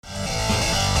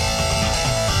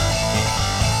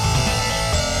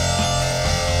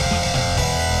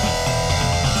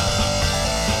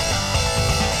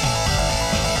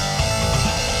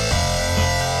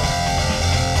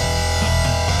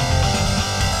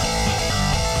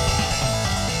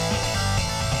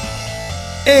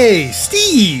Hey,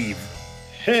 Steve!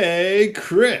 Hey,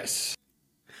 Chris.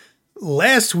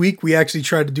 Last week we actually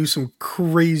tried to do some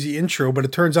crazy intro, but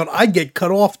it turns out I get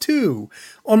cut off too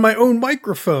on my own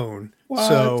microphone.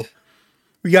 So What?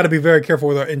 we got to be very careful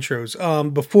with our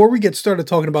intros. Before we get started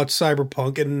talking about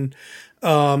Cyberpunk and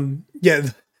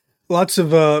lots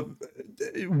of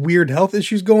weird health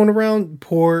issues going around.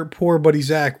 Poor buddy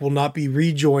Zach will not be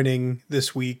rejoining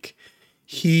this week.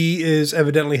 He is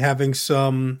evidently having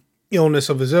some illness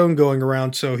of his own going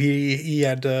around, so he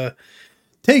had to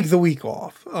take the week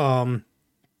off.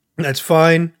 That's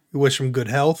fine. We wish him good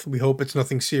health. We hope it's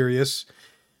nothing serious.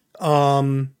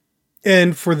 And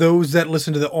for those that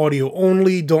listen to the audio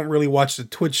only, don't really watch the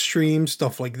Twitch stream,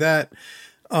 stuff like that.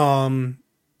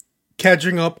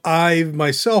 Catching up, I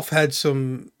myself had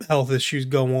some health issues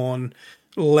go on.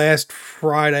 Last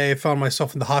Friday, I found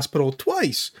myself in the hospital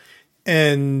twice.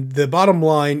 And the bottom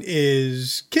line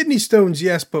is kidney stones,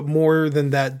 yes, but more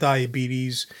than that,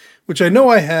 diabetes, which I know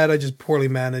I had, I just poorly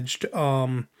managed.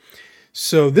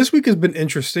 So this week has been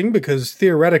interesting because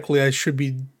theoretically I should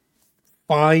be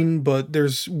fine, but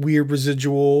there's weird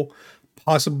residual,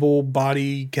 possible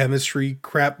body chemistry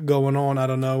crap going on. I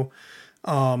don't know.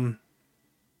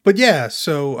 But yeah,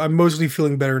 so I'm mostly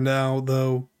feeling better now,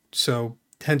 though. So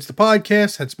hence the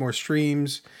podcast, hence more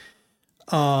streams.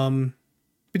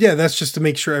 But yeah, that's just to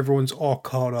make sure everyone's all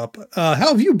caught up. How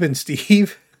have you been,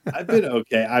 Steve? I've been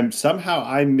okay.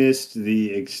 I missed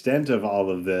the extent of all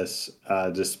of this,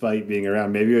 despite being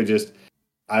around. Maybe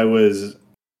I was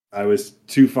I was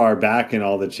too far back in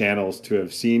all the channels to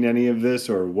have seen any of this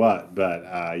or what.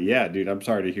 But yeah, dude, I'm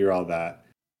sorry to hear all that.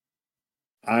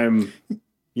 I'm,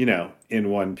 in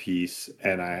one piece,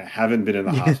 and I haven't been in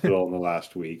the hospital in the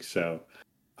last week, so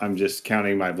I'm just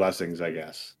counting my blessings, I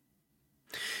guess.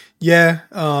 Yeah,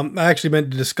 I actually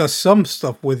meant to discuss some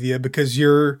stuff with you because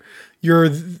you're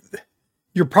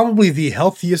probably the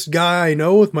healthiest guy I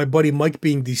know, with my buddy Mike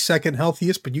being the second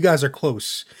healthiest, but you guys are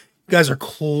close. You guys are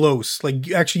close. Like,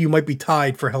 actually, you might be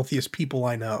tied for healthiest people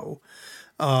I know.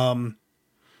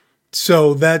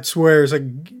 So that's where it's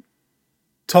like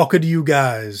talking to you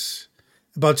guys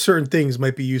about certain things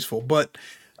might be useful. But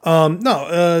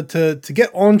no, to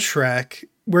get on track,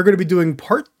 we're going to be doing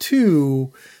part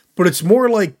two, but it's more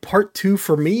like part two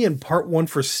for me and part one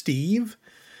for Steve.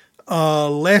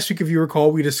 Last week, if you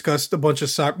recall, we discussed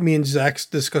me and Zach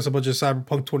discussed a bunch of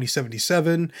Cyberpunk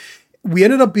 2077. We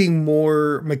ended up being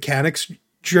more mechanics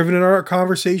driven in our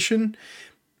conversation.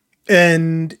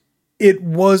 And it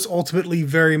was ultimately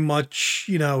very much,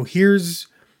 here's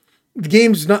the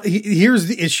game's not, here's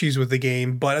the issues with the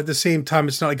game, but at the same time,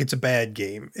 it's not like it's a bad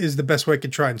game, is the best way I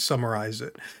could try and summarize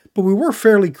it. But we were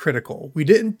fairly critical. We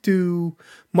didn't do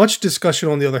much discussion,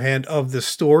 on the other hand, of the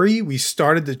story. We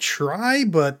started to try,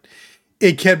 but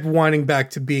it kept winding back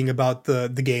to being about the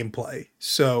gameplay.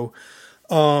 So,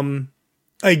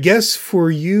 I guess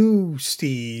for you,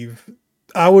 Steve,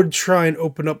 I would try and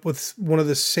open up with one of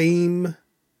the same,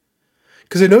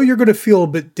 because I know you're going to feel a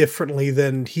bit differently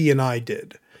than he and I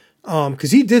did. Because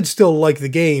he did still like the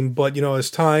game, but, as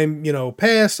time,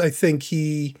 passed, I think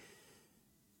it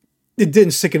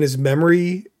didn't stick in his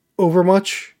memory over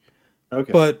much.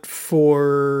 Okay. But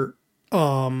for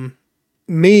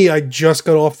me, I just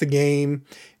got off the game,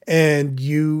 and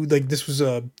this was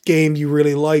a game you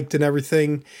really liked and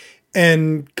everything.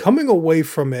 And coming away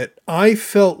from it, I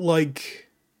felt like,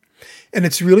 and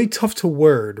it's really tough to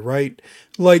word, right?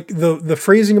 Like the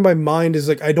phrasing in my mind is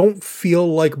like, I don't feel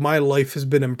like my life has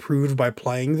been improved by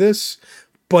playing this,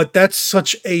 but that's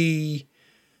such I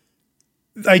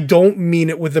don't mean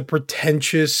it with a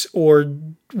pretentious or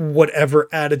whatever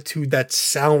attitude that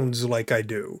sounds like I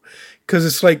do. Cause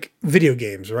it's like video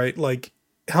games, right? Like,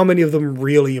 how many of them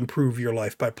really improve your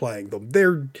life by playing them?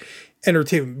 They're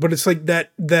entertainment, but it's like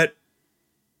that,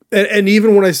 and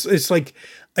even when it's like,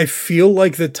 I feel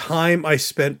like the time I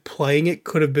spent playing it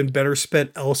could have been better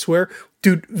spent elsewhere.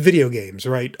 Dude, video games,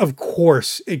 right? Of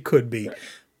course it could be. Right.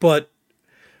 But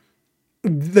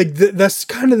like that's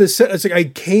kind of the set. It's like I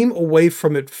came away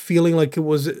from it feeling like it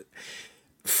was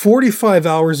 45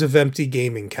 hours of empty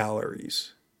gaming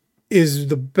calories is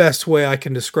the best way I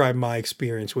can describe my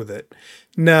experience with it.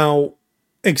 Now,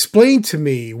 explain to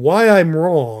me why I'm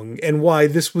wrong and why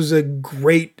this was a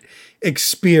great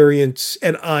experience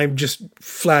and I'm just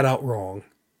flat out wrong.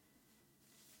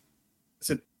 It's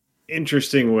an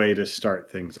interesting way to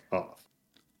start things off.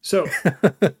 So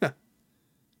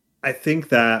I think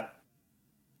that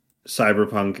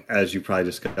Cyberpunk, as you probably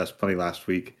discussed plenty last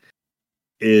week,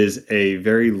 is a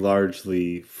very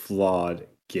largely flawed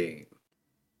game.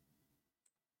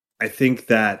 I think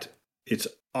that it's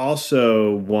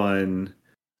also one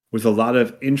with a lot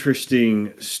of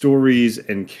interesting stories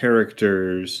and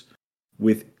characters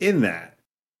within that.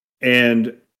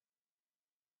 And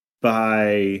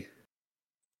by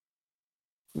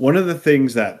one of the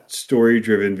things that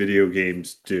story-driven video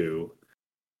games do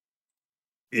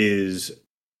is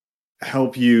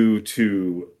help you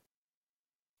to,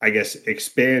 I guess,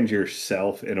 expand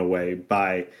yourself in a way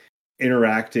by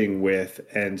interacting with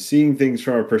and seeing things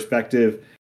from a perspective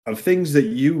of things that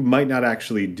you might not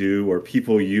actually do or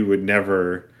people you would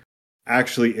never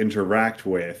actually interact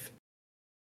with.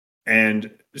 And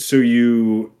so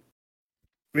you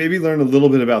maybe learn a little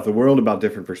bit about the world, about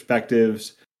different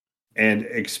perspectives, and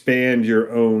expand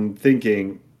your own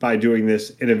thinking by doing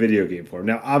this in a video game form.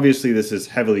 Now, obviously, this is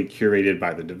heavily curated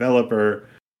by the developer,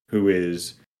 who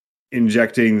is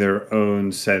injecting their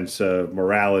own sense of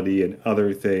morality and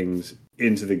other things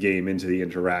into the game, into the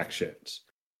interactions.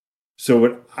 So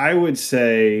what I would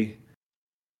say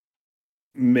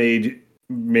maybe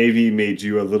made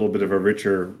you a little bit of a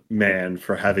richer man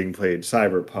for having played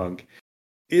Cyberpunk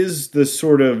is the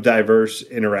sort of diverse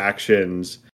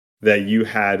interactions that you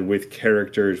had with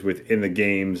characters within the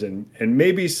games, and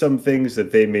maybe some things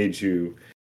that they made you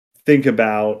think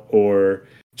about, or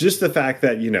just the fact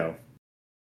that, you know,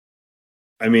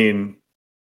 I mean,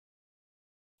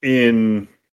 I'm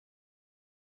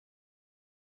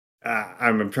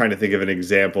trying to think of an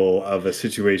example of a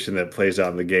situation that plays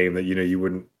out in the game that, you know, you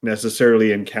wouldn't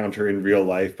necessarily encounter in real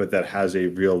life, but that has a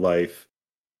real life,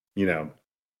 you know.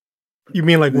 You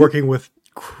mean like working with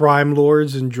crime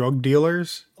lords and drug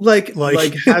dealers? Like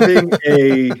having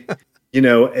a, you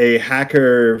know, a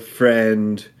hacker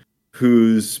friend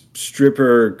whose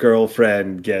stripper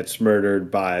girlfriend gets murdered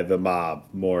by the mob,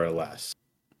 more or less.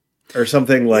 Or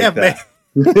something like that.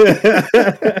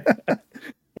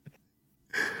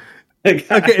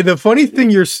 Okay, the funny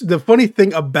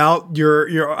thing about your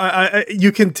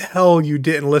you can tell you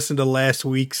didn't listen to last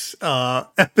week's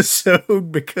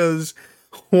episode, because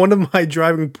one of my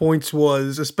driving points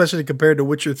was, especially compared to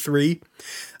Witcher 3,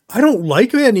 I don't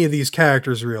like any of these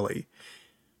characters really.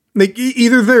 Like,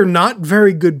 either they're not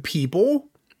very good people,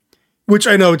 which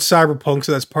I know it's Cyberpunk,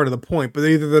 so that's part of the point, but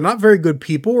either they're not very good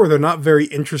people or they're not very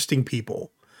interesting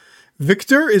people.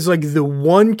 Victor is like the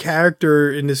one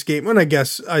character in this game, and I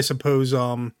suppose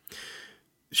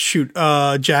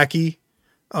Jackie,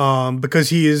 because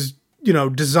he is, you know,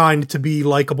 designed to be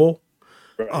likable.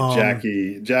 Right.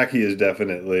 Jackie is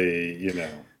definitely, you know,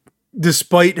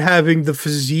 despite having the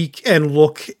physique and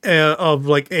look of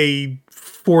like a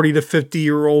 40 to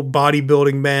 50-year-old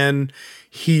bodybuilding man,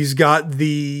 he's got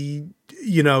the,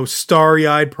 you know,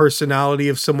 starry-eyed personality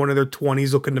of someone in their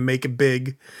 20s looking to make it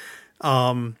big.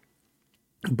 But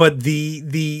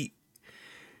I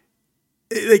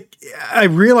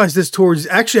realized this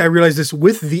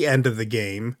with the end of the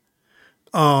game,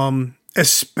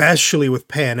 especially with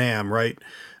Pan Am, right?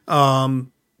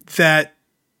 That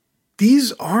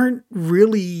these aren't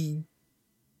really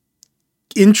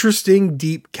interesting,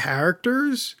 deep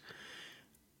characters.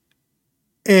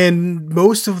 And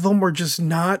most of them are just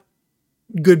not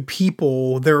good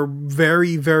people. They're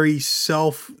very, very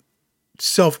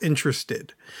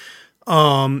self-interested.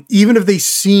 Even if they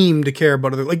seem to care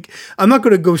about other, like, I'm not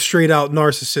going to go straight out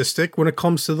narcissistic when it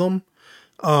comes to them.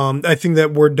 I think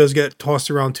that word does get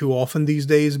tossed around too often these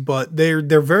days, but they're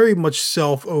very much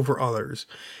self over others.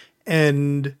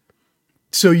 And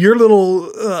so your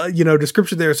little,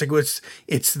 description there, it's like,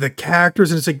 it's the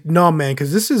characters, and it's like, no, man,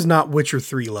 because this is not Witcher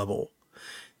 3 level.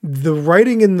 The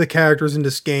writing in the characters in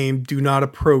this game do not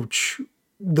approach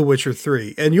The Witcher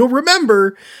 3. And you'll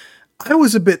remember, I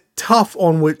was a bit tough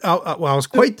on I was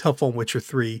quite tough on Witcher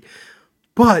 3,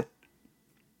 but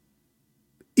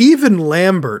even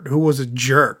Lambert, who was a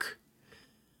jerk,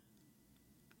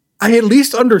 I at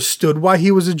least understood why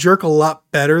he was a jerk a lot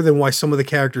better than why some of the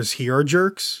characters here are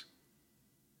jerks.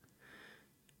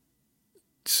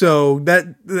 So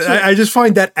I just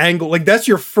find that angle, like, that's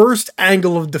your first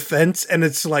angle of defense, and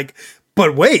it's like,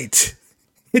 but wait,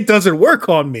 it doesn't work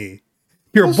on me.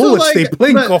 Your bullets, they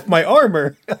blink off my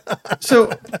armor.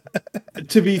 So,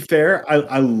 to be fair,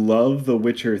 I love The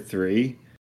Witcher 3.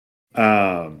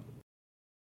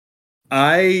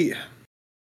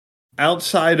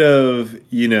 Outside of,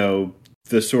 you know,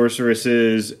 the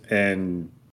sorceresses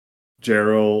and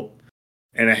Geralt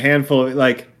and a handful of,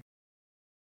 like,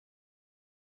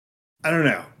 I don't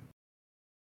know.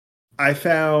 I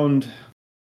found...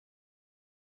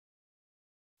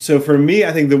 So for me,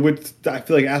 I think I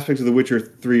feel like aspects of The Witcher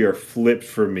 3 are flipped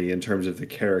for me in terms of the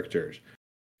characters.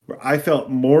 Where I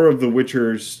felt more of The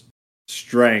Witcher's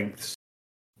strengths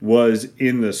was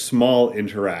in the small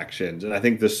interactions. And I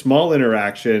think the small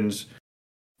interactions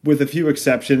with a few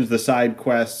exceptions, the side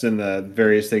quests and the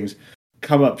various things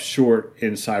come up short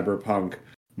in Cyberpunk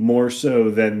more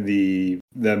so than the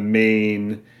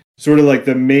main sort of like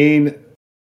the main.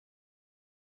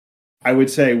 I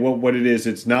would say what it is.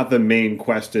 It's not the main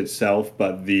quest itself,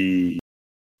 but the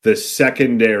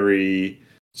secondary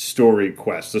story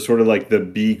quests, the sort of like the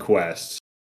B quests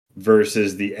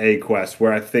versus the A quests,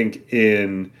 where I think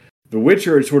in The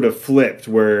Witcher it's sort of flipped,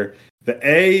 where the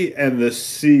A and the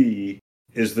C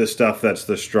is the stuff that's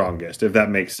the strongest, if that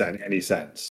makes any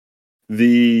sense.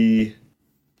 The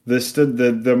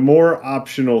the more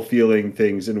optional feeling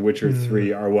things in Witcher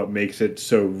 3 are what makes it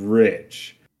so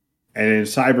rich. And in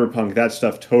Cyberpunk, that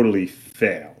stuff totally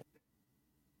failed.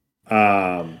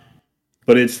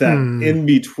 But it's that in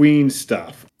between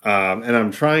stuff. And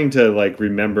I'm trying to like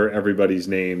remember everybody's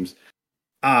names.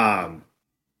 So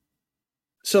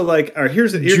like, all right,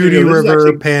 here's Judy the deal. River,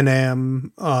 Actually, Pan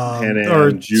Am,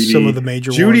 or Judy, some of the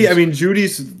major Judy. ones. I mean,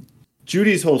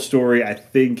 Judy's whole story, I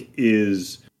think,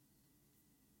 is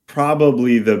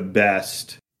probably the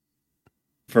best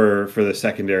for the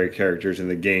secondary characters in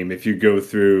the game. If you go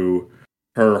through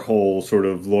her whole sort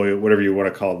of whatever you want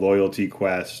to call it, loyalty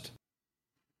quest,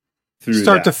 through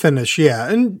start to finish, yeah,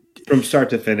 and from start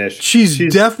to finish, she's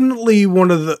definitely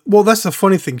one of the. Well, that's the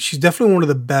funny thing. She's definitely one of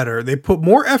the better. They put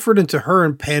more effort into her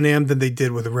and Pan Am than they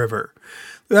did with River.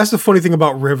 That's the funny thing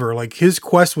about River. Like his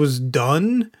quest was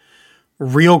done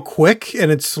real quick,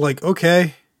 and it's like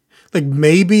okay, like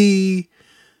maybe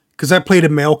because I played a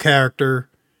male character,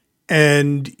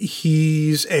 and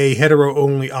he's a hetero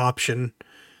only option,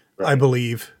 right. I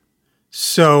believe.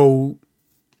 So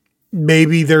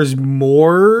maybe there's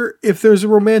more if there's a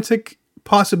romantic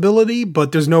possibility,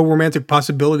 but there's no romantic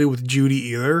possibility with Judy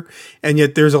either. And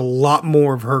yet there's a lot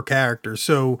more of her character.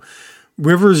 So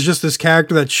River is just this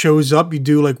character that shows up. You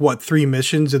do like what, 3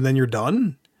 missions and then you're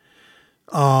done.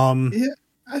 Yeah,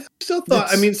 I still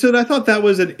thought, I thought that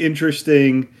was an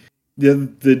interesting,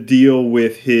 the deal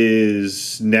with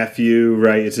his nephew,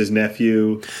 right? It's his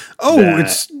nephew. Oh,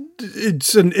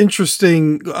 it's an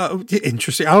interesting. I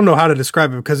don't know how to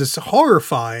describe it because it's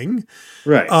horrifying,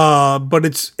 right? But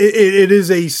it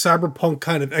is a cyberpunk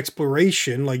kind of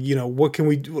exploration. Like what can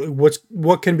we do?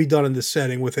 What can be done in this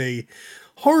setting with a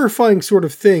horrifying sort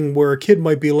of thing where a kid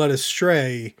might be led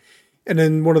astray, and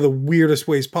in one of the weirdest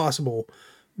ways possible.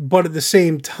 But at the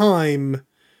same time,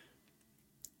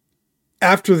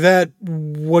 after that,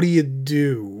 what do you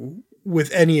do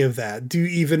with any of that? Do you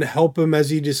even help him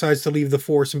as he decides to leave the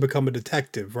force and become a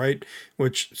detective, right?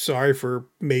 Which, sorry for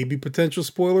maybe potential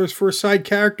spoilers for a side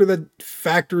character that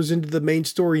factors into the main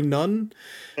story none.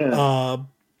 Yeah.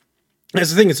 That's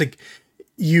the thing. It's like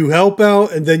you help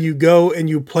out and then you go and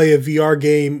you play a VR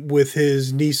game with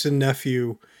his niece and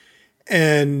nephew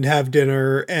and have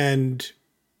dinner, and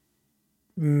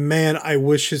man, I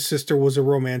wish his sister was a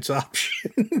romance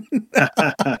option.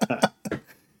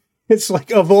 It's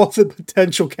like, of all the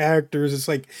potential characters, it's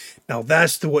like, now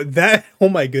that's the one that, oh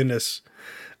my goodness.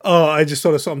 Oh, I just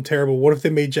thought of something terrible. What if they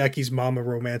made Jackie's mom a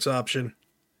romance option?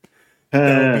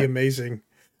 That would be amazing.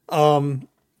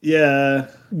 Yeah.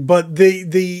 But they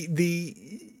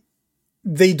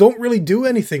don't really do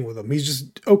anything with him. He's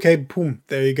just, okay, boom,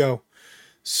 there you go.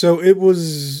 So that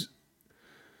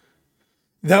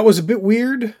was a bit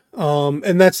weird.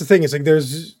 And that's the thing. It's like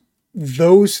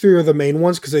those 3 are the main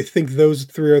ones because I think those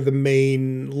 3 are the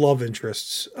main love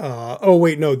interests. Oh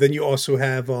wait, no. Then you also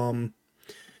have what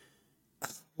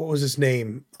was his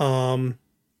name?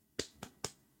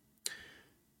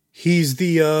 He's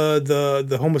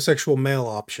the homosexual male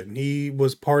option. He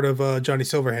was part of Johnny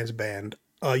Silverhand's band,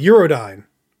 Eurodyne.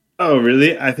 Oh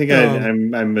really? I think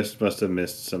I must have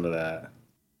missed some of that.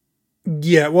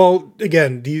 Yeah, well,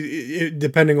 again,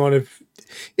 depending on if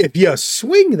you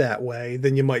swing that way,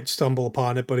 then you might stumble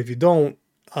upon it. But if you don't,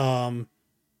 then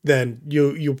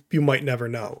you might never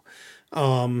know.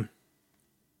 But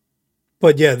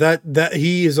yeah, that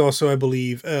he is also, I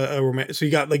believe, a romantic. So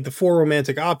you got like the 4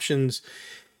 romantic options,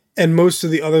 and most of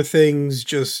the other things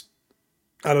just,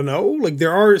 I don't know. Like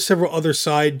there are several other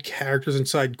side characters and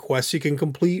side quests you can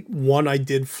complete. One I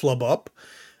did flub up.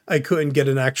 I couldn't get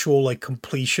an actual like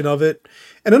completion of it.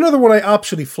 And another one I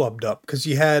optionally flubbed up because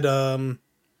you had the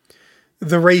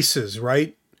races,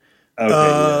 right?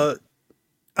 Okay.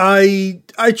 Yeah.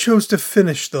 I chose to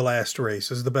finish the last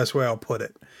race is the best way I'll put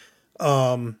it.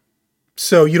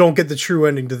 So you don't get the true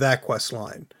ending to that quest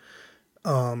line.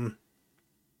 Yeah,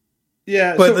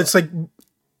 but it's like,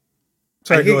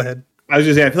 sorry, go ahead. I was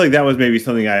just saying, I feel like that was maybe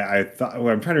something I thought.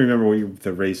 Well, I'm trying to remember what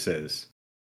the race is.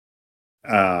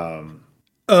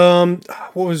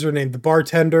 What was her name? The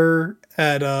bartender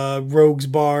at Rogue's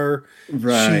Bar. She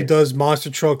Right. does monster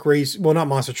truck race. Well, not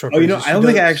monster truck Oh, races. I She don't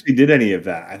think I does. actually did any of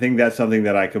that. I think that's something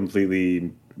that I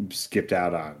completely skipped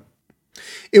out on.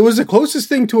 It was the closest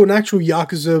thing to an actual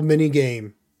Yakuza mini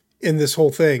game in this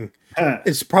whole thing.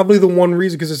 It's probably the one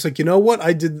reason because it's like, you know what?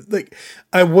 I did like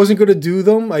I wasn't gonna do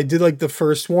them. I did like the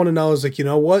first one and I was like, you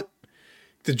know what?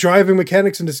 The driving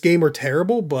mechanics in this game are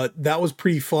terrible, but that was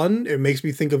pretty fun. It makes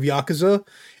me think of Yakuza.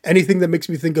 Anything that makes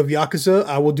me think of Yakuza,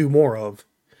 I will do more of.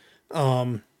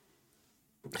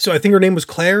 So I think her name was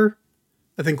Claire.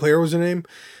 I think Claire was her name.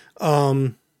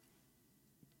 But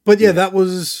yeah, Yeah. that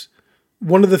was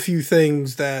one of the few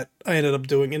things that I ended up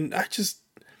doing, and I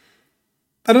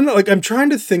don't know. Like I'm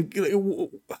trying to think.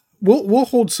 We'll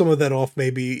hold some of that off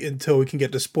maybe until we can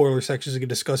get to spoiler sections and can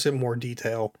discuss it in more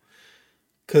detail.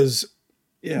 Because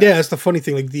Yeah. yeah, that's the funny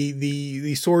thing. Like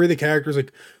the story of the characters,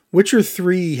 like Witcher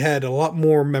 3 had a lot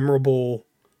more memorable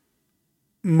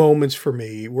moments for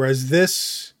me, whereas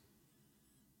this,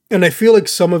 and I feel like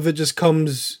some of it just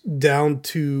comes down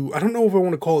to, I don't know if I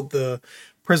want to call it the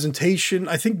presentation.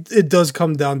 I think it does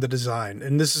come down to design,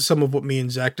 and this is some of what me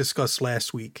and Zach discussed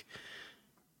last week.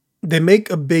 They make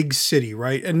a big city,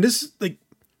 right? And this, like,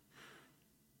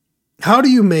 how do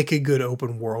you make a good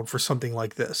open world for something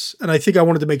like this? And I think I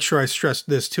wanted to make sure I stressed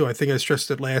this too. I think I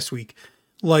stressed it last week.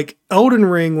 Like Elden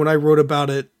Ring, when I wrote about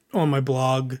it on my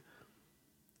blog,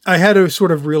 I had a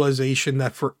sort of realization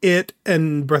that for it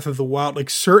and Breath of the Wild,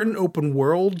 like certain open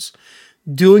worlds,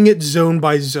 doing it zone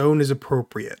by zone is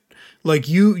appropriate. Like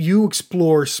you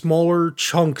explore smaller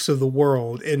chunks of the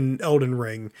world in Elden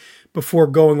Ring before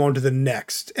going on to the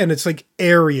next. And it's like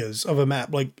areas of a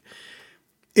map. Like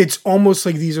it's almost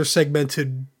like these are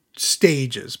segmented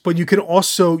stages, but you can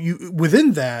also you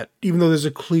within that, even though there's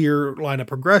a clear line of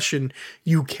progression,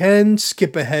 you can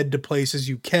skip ahead to places,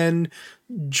 you can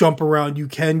jump around, you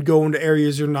can go into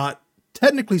areas you're not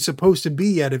technically supposed to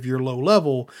be at if you're low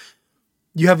level.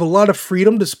 You have a lot of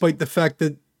freedom despite the fact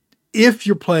that if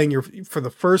you're playing your for the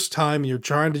first time and you're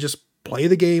trying to just play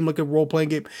the game like a role playing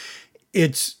game,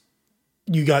 it's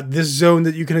you got this zone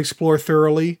that you can explore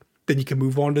thoroughly, then you can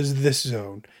move on to this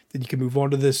zone, then you can move on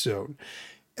to this zone.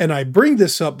 And I bring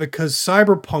this up because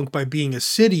Cyberpunk, by being a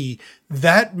city,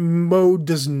 that mode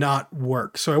does not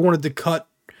work. So I wanted to cut,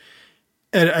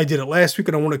 and I did it last week,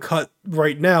 and I want to cut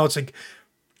right now. It's like,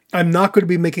 I'm not going to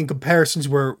be making comparisons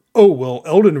where, oh, well,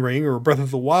 Elden Ring or Breath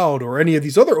of the Wild or any of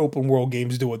these other open world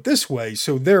games do it this way.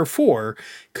 So therefore,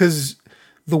 because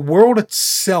the world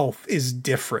itself is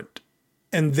different,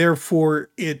 and therefore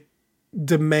it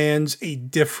demands a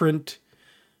different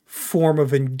form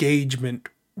of engagement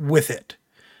with it.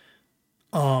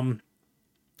 And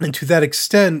to that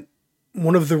extent,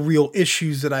 one of the real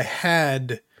issues that I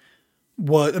had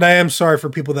was, and I am sorry for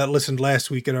people that listened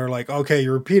last week and are like, okay,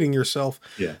 you're repeating yourself.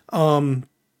 Yeah.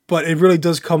 But it really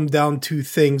does come down to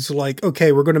things like,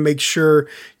 okay, we're going to make sure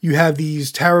you have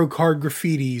these tarot card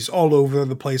graffitis all over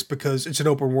the place because it's an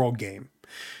open world game.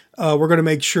 We're going to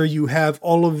make sure you have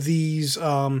all of these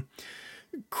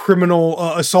criminal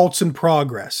assaults in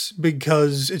progress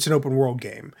because it's an open world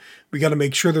game. We got to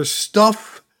make sure there's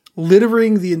stuff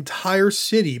littering the entire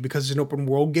city because it's an open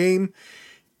world game.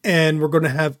 And we're going to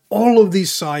have all of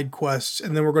these side quests,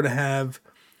 and then we're going to have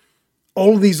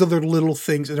all of these other little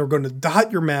things, and we're going to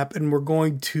dot your map, and we're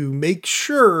going to make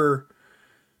sure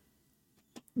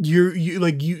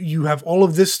you have all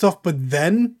of this stuff, but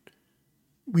then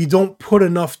we don't put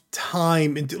enough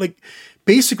time into, like,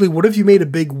 basically, what if you made a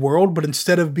big world, but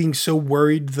instead of being so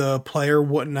worried the player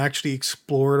wouldn't actually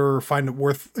explore it or find it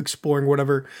worth exploring,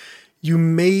 whatever,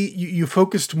 you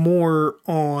focused more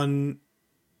on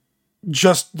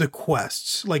just the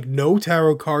quests, like no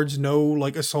tarot cards, no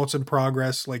like assaults in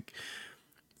progress, like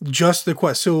just the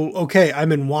quest. So okay,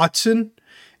 I'm in Watson,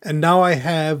 and now I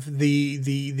have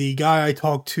the guy I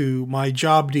talked to, my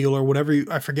job deal or whatever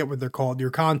I forget what they're called,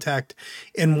 your contact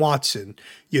in Watson.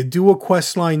 You do a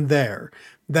quest line there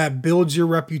that builds your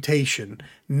reputation.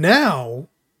 Now,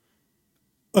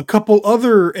 a couple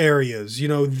other areas,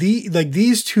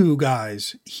 these two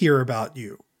guys hear about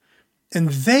you and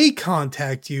they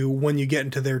contact you when you get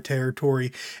into their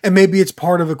territory. And maybe it's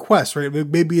part of a quest, right?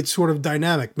 Maybe it's sort of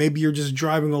dynamic. Maybe you're just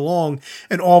driving along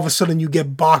and all of a sudden you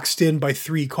get boxed in by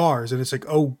 3 cars and it's like,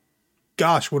 oh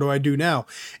gosh, what do I do now?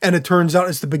 And it turns out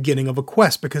it's the beginning of a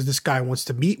quest because this guy wants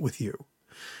to meet with you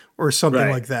or something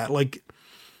Right. like that. Like,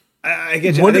 I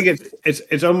get you. I think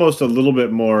it's almost a little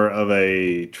bit more of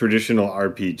a traditional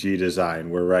RPG design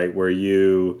where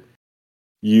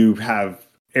you have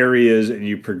areas and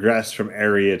you progress from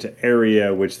area to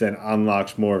area, which then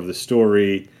unlocks more of the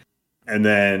story. And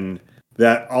then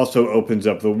that also opens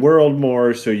up the world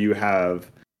more, so you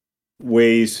have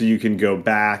ways so you can go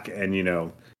back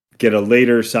and, get a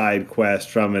later side quest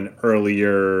from an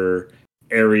earlier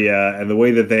area. And the way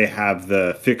that they have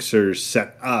the fixers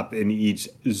set up in each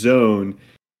zone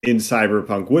in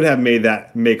Cyberpunk would have made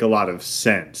that make a lot of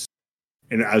sense,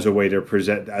 and as a way to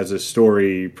present as a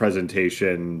story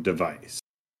presentation device.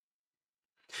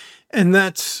 And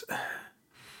that's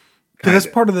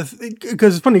part of the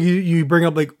because it's funny you bring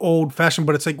up like old fashioned,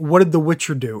 but it's like, what did The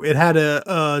Witcher do? It had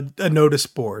a notice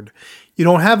board. You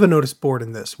don't have a notice board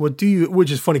in this. What do you?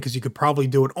 Which is funny because you could probably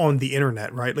do it on the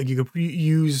internet, right? Like you could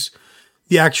use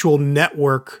the actual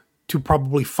network to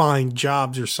probably find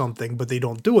jobs or something, but they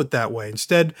don't do it that way.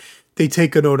 Instead, they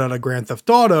take a note out of Grand Theft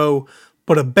Auto,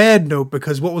 but a bad note,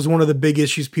 because what was one of the big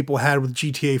issues people had with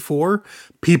GTA 4?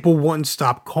 People wouldn't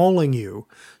stop calling you.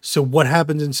 So what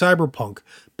happens in Cyberpunk?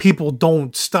 People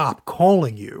don't stop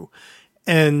calling you.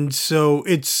 And so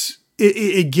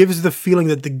it gives the feeling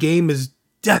that the game is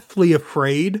deathly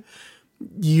afraid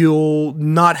you'll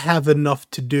not have enough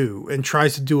to do, and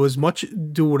tries to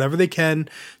do whatever they can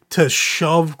to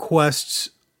shove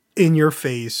quests in your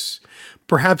face.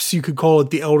 Perhaps you could call it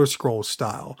the Elder Scrolls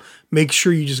style. Make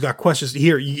sure you just got quests.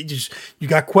 Here, you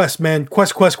got quests, man.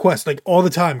 Quest, like all the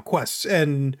time, quests,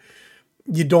 and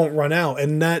you don't run out.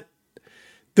 And that,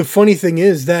 the funny thing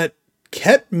is, that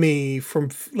kept me from,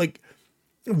 like,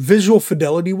 visual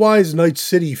fidelity wise, Night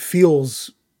City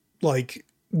feels like,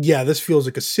 yeah, this feels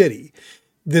like a city.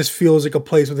 This feels like a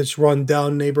place with its run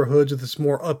down neighborhoods, with its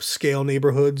more upscale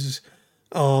neighborhoods.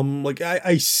 Like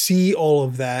I see all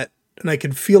of that and I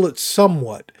can feel it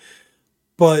somewhat,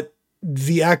 but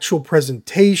the actual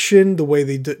presentation, the way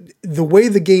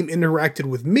the game interacted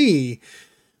with me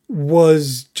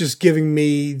was just giving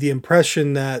me the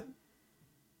impression that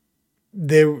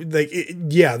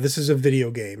this is a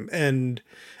video game and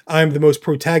I'm the most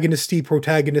protagonist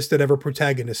that ever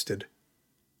protagonisted.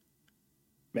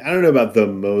 I don't know about the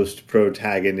most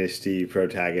protagonist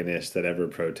that ever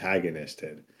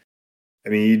protagonisted. I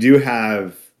mean, you do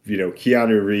have,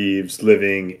 Keanu Reeves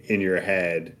living in your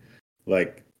head,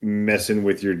 like messing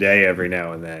with your day every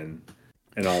now and then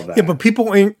and all that. Yeah, but people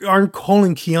aren't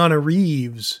calling Keanu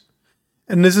Reeves.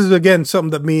 And this is, again,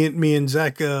 something that me and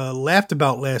Zach laughed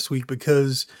about last week,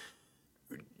 because,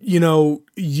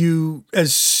 you,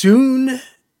 as soon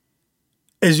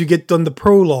as you get done the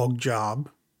prologue job,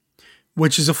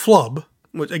 which is a flub,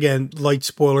 which, again, light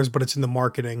spoilers, but it's in the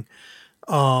marketing.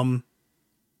 Right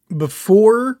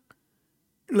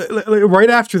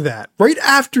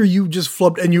after you just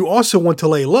flubbed and you also want to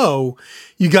lay low,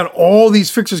 you got all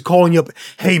these fixers calling you up.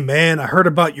 Hey man, I heard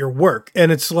about your work. And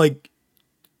it's like,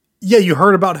 yeah, you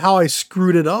heard about how I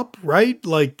screwed it up, right?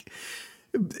 Like,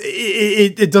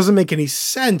 it doesn't make any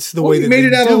sense the way that you made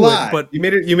it out alive. But you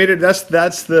made it. That's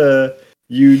the...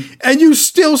 And you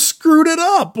still screwed it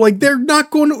up. Like, they're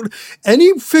not going to...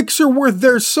 Any fixer worth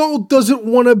their salt doesn't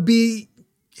want to be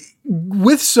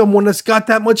with someone that's got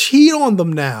that much heat on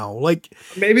them now. Like,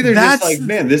 maybe they're just like,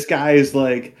 man, this guy is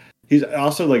like... He's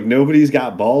also like, nobody's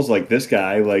got balls like this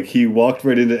guy. Like, he walked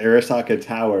right into Arasaka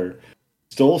Tower,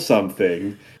 stole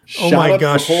something, shot up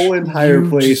the whole entire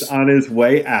place on his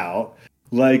way out.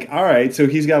 Like, all right, so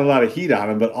he's got a lot of heat on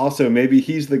him, but also maybe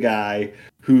he's the guy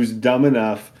who's dumb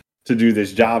enough to do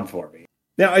this job for me.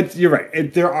 Now, you're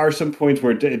right. There are some points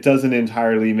where it doesn't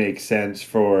entirely make sense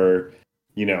for,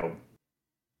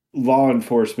 law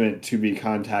enforcement to be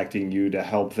contacting you to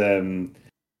help them,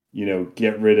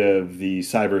 get rid of the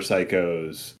cyber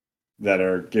psychos that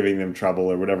are giving them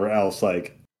trouble or whatever else.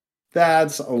 Like,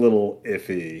 that's a little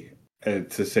iffy,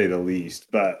 to say the least.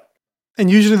 And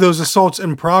usually those assaults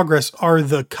in progress are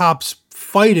the cops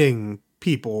fighting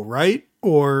people, right?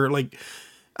 Or like...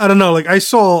 I don't know, like I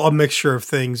saw a mixture of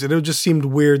things and it just seemed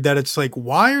weird that it's like,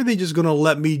 why are they just going to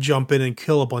let me jump in and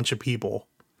kill a bunch of people?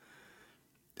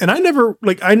 And I never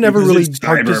really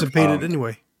participated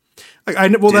anyway.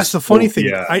 That's the funny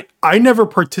thing. I never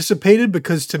participated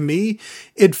because to me,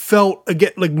 it felt,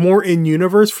 again, like more in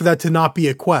universe for that to not be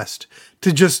a quest.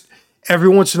 To just, every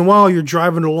once in a while, you're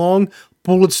driving along,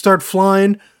 bullets start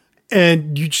flying,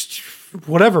 and you just,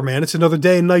 whatever, man, it's another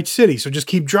day in Night City, so just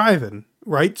keep driving,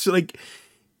 right? So like...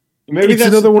 Maybe that's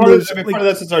another one of those. Part of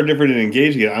that's since our different in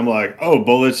engaging it. I'm like, oh,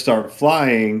 bullets start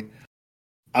flying.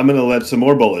 I'm gonna let some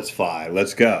more bullets fly.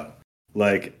 Let's go.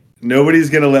 Like, nobody's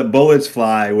gonna let bullets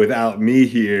fly without me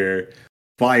here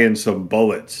flying some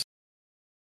bullets.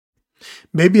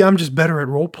 Maybe I'm just better at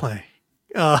role play.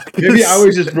 Maybe I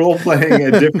was just role playing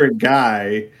a different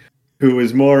guy who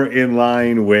was more in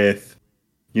line with,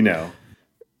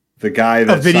 the guy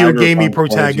that a video gamey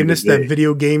protagonist that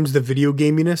video games the video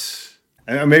gaminess.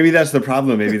 And maybe that's the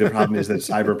problem. Maybe the problem is that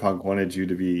Cyberpunk wanted you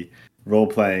to be role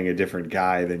playing a different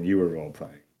guy than you were role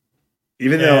playing.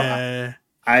 Even though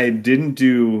I didn't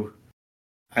do,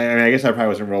 I mean, I guess I probably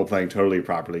wasn't role playing totally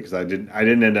properly because I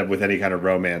didn't end up with any kind of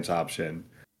romance option.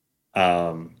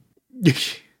 I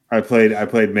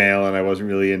played male and I wasn't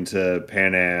really into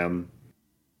Pan Am.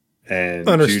 And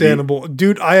understandable. Judy.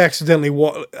 Dude, I accidentally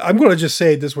I'm going to just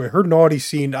say it this way. Her naughty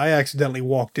scene I accidentally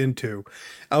walked into.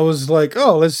 I was like,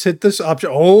 "Oh, let's hit this option."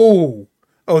 Oh,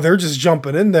 they're just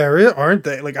jumping in there, aren't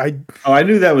they? Like I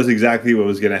knew that was exactly what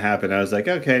was going to happen. I was like,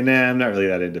 "Okay, nah, I'm not really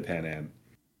that into Pan Am."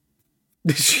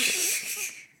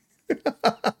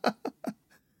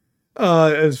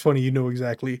 It's funny, you know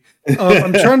exactly.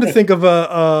 I'm trying to think of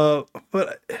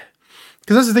but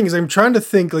because that's the thing is I'm trying to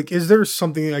think like, is there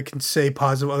something I can say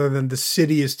positive other than the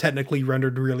city is technically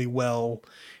rendered really well?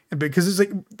 And because it's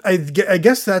like I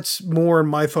guess that's more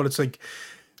my thought. It's like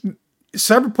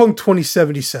Cyberpunk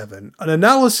 2077, an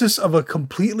analysis of a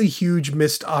completely huge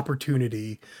missed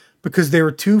opportunity because they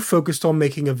were too focused on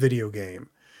making a video game.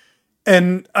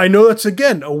 And I know that's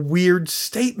again a weird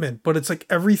statement, but it's like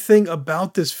everything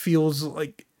about this feels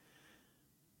like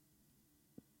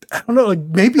I don't know, like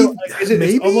maybe so,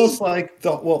 it's almost like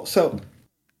so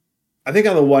I think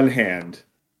on the one hand,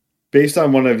 based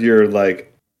on one of your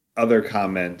like other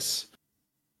comments,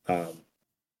 I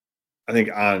think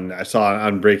I saw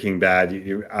on Breaking Bad,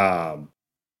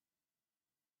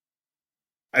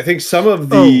 I think some of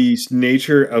the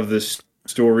nature of the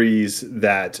stories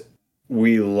that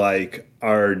we like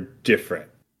are different.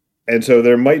 And so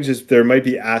there might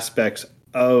be aspects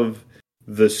of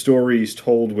the stories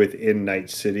told within Night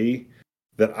City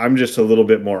that I'm just a little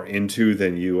bit more into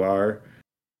than you are.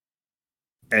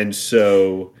 And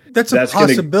so that's a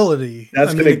possibility.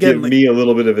 That's going to give me a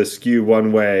little bit of a skew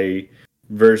one way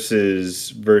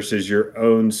versus your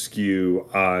own skew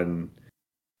on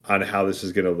how this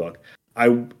is going to look.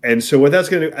 And so what that's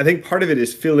going to, I think part of it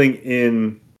is filling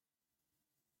in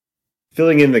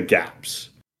the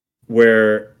gaps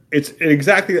where it's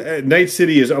exactly Night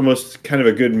City is almost kind of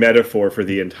a good metaphor for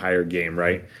the entire game,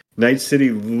 right? Night City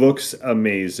looks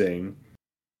amazing.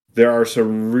 There are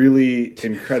some really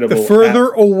incredible. The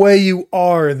further away you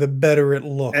are, the better it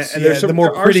looks. And the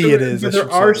more pretty it is. But there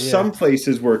are some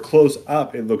places where close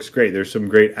up it looks great. There's some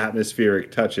great atmospheric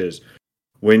touches.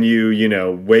 When you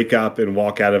wake up and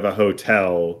walk out of a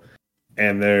hotel,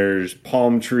 and there's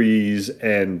palm trees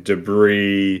and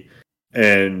debris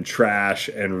and trash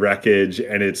and wreckage,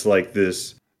 and it's like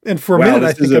this. And for a minute,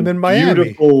 I think I'm in Miami.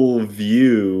 Beautiful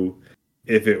view.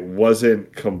 If it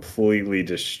wasn't completely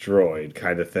destroyed,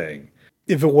 kind of thing.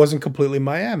 If it wasn't completely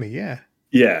Miami, yeah.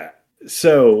 Yeah.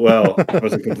 So, well, it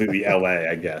wasn't completely LA,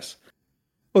 I guess.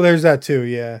 Well, there's that too,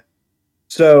 yeah.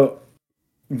 So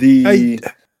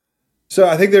so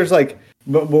I think there's like,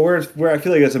 but where I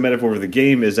feel like that's a metaphor for the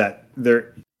game is that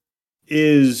there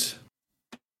is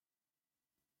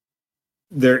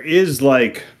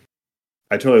like,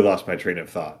 I totally lost my train of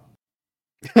thought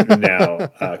now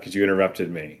because you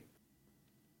interrupted me.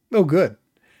 Oh, good.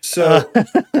 So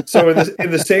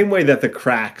in the same way that the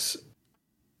cracks,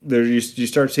 you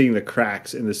start seeing the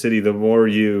cracks in the city. The more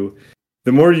you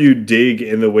dig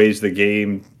in the ways the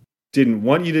game didn't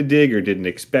want you to dig or didn't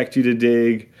expect you to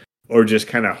dig, or just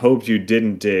kind of hoped you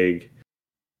didn't dig,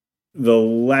 the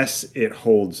less it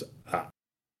holds up.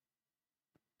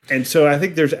 And so I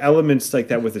think there's elements like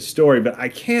that with the story, but I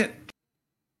can't.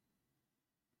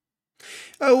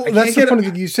 Oh, that's the funny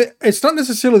thing you say. It's not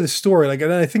necessarily the story. Like,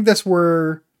 and I think that's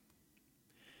where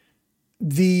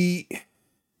there's,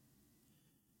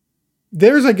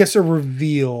 I guess, a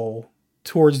reveal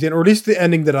towards the end, or at least the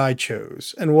ending that I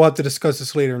chose, and we'll have to discuss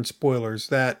this later in spoilers,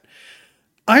 that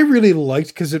I really liked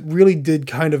because it really did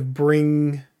kind of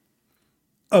bring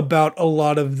about a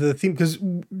lot of the theme. Because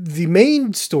the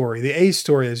main story, the A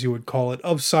story, as you would call it,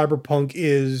 of Cyberpunk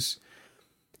is,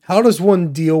 how does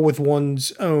one deal with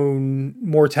one's own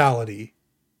mortality,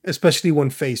 especially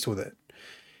when faced with it?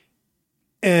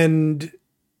 And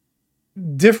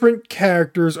different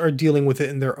characters are dealing with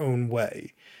it in their own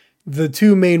way. The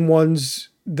two main ones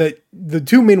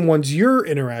you're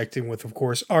interacting with, of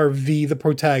course, are V, the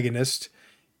protagonist,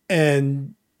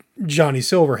 and Johnny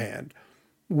Silverhand,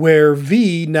 where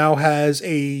V now has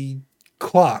a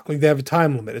clock, like they have a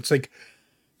time limit. It's like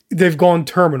they've gone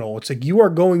terminal. It's like, you are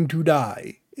going to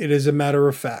die. It is a matter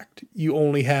of fact. You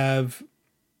only have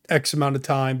X amount of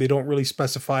time. They don't really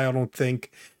specify, I don't think.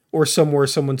 Or somewhere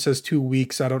someone says 2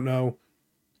 weeks. I don't know.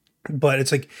 But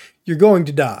it's like, you're going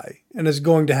to die. And it's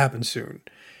going to happen soon.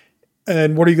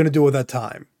 And what are you going to do with that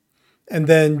time? And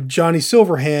then Johnny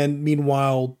Silverhand,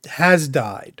 meanwhile, has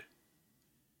died.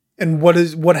 and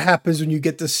what happens when you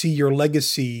get to see your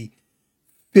legacy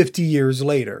 50 years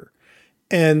later.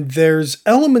 And there's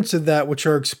elements of that which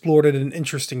are explored in an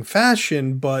interesting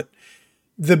fashion, but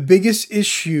the biggest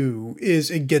issue is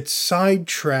it gets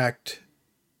sidetracked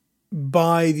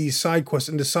by these side quests,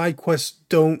 and the side quests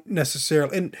don't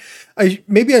necessarily, and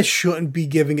I shouldn't be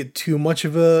giving it too much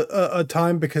of a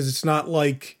time, because it's not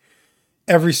like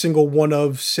every single one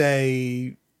of,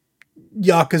 say,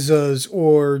 Yakuza's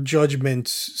or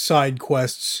Judgment's side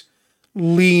quests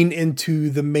lean into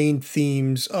the main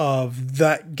themes of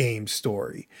that game's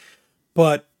story.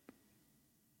 But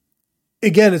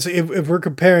again, it's if we're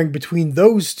comparing between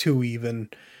those two, even,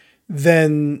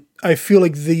 then I feel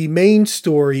like the main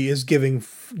story is given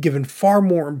far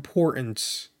more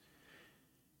importance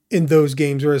in those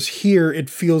games, whereas here it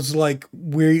feels like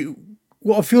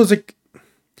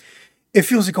it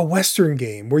feels like a Western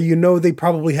game where they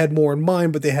probably had more in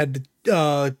mind, but they had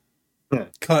to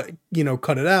cut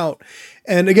it out.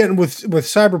 And again, with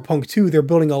Cyberpunk 2, they're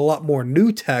building a lot more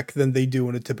new tech than they do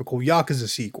in a typical Yakuza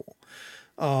sequel.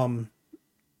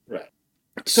 Right.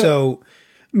 So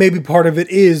maybe part of it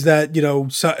is that,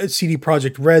 CD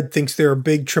Projekt Red thinks they're a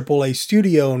big AAA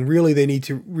studio, and really they need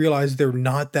to realize they're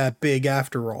not that big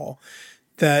after all.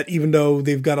 That even though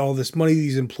they've got all this money,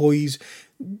 these employees,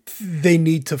 they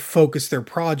need to focus their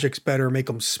projects better, make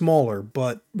them smaller.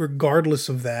 But regardless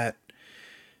of that,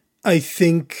 I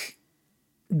think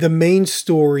the main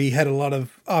story had a lot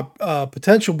of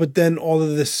potential, but then all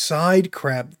of this side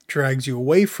crap drags you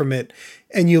away from it,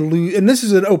 and you lose. And this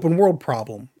is an open world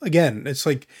problem. Again, it's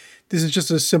like, this is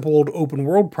just a simple old open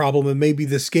world problem, and maybe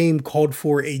this game called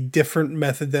for a different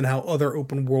method than how other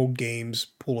open world games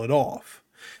pull it off.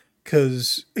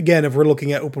 Because again, if we're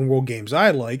looking at open world games I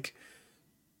like,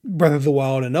 Breath of the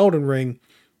Wild and Elden Ring,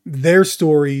 their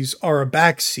stories are a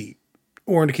backseat.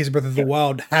 Or in the case of Breath of the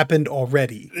Wild, happened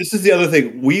already. This is the other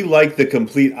thing. We like the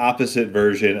complete opposite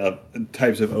version of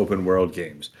types of open world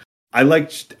games. I like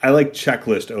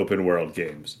checklist open world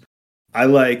games. I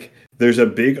like, there's a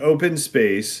big open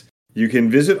space. You can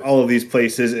visit all of these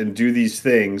places and do these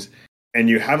things. And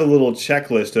you have a little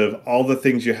checklist of all the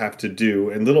things you have to do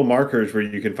and little markers where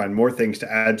you can find more things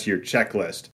to add to your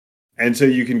checklist. And so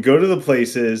you can go to the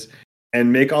places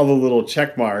and make all the little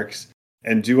check marks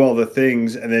and do all the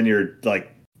things, and then you're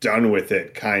like done with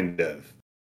it, kind of.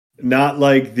 Not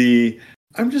like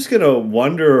I'm just going to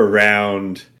wander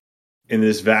around in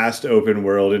this vast open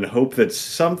world and hope that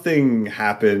something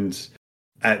happens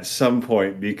at some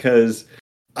point, because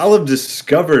I'll have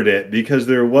discovered it because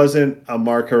there wasn't a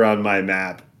marker on my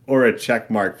map or a check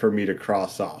mark for me to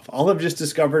cross off. I'll have just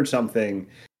discovered something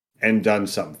and done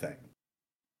something.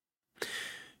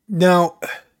 Now,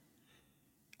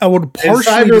 I would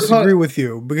partially disagree with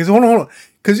you, because hold on.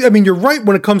 Because, I mean, you're right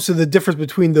when it comes to the difference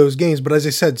between those games. But as I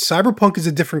said, Cyberpunk is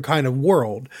a different kind of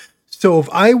world. So if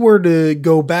I were to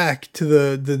go back to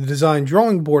the design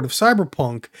drawing board of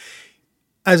Cyberpunk,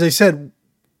 as I said,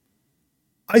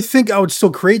 I think I would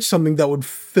still create something that would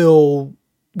fill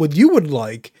what you would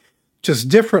like, just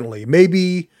differently.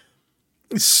 Maybe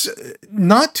it's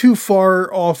not too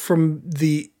far off from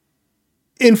the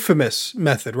Infamous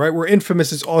method, right? Where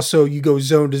Infamous is also, you go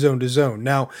zone to zone to zone.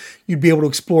 Now, you'd be able to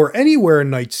explore anywhere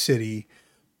in Night City,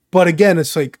 but again,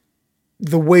 it's like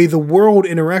the way the world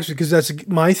interacts, because that's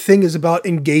my thing, is about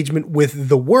engagement with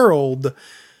the world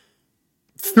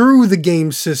through the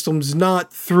game systems,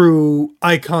 not through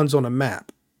icons on a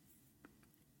map.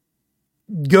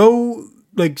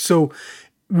 So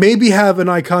maybe have an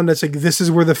icon that's like, this is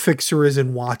where the fixer is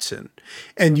in Watson,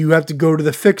 and you have to go to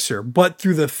the fixer, but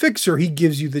through the fixer, he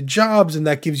gives you the jobs, and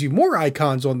that gives you more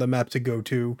icons on the map to go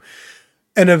to.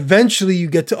 And eventually you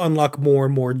get to unlock more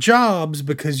and more jobs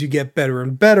because you get better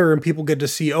and better, and people get to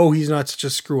see, oh, he's not such a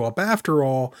screw up after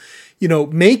all.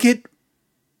 Make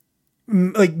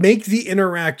the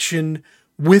interaction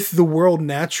with the world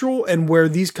natural, and where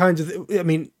these kinds of,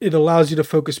 it allows you to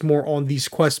focus more on these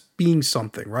quests being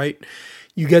something, right?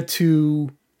 You get to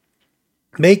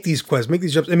make these quests, make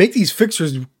these jobs, and make these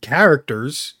fixers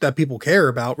characters that people care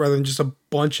about, rather than just a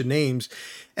bunch of names.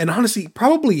 And honestly,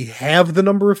 probably have the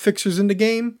number of fixers in the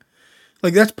game.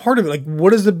 Like, that's part of it. Like,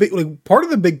 what is part of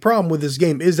the big problem with this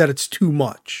game is that it's too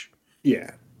much.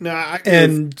 Yeah.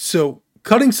 So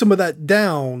cutting some of that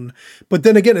down, but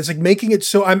then again, it's like making it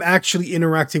so I'm actually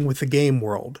interacting with the game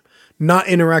world, not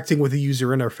interacting with a user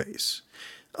interface.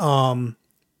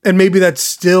 And maybe that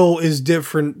still is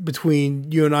different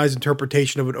between you and I's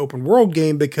interpretation of an open world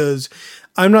game, because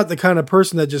I'm not the kind of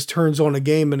person that just turns on a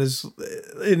game and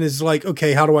is like,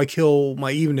 okay, how do I kill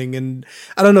my evening? And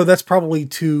I don't know, that's probably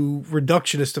too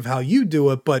reductionist of how you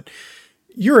do it, but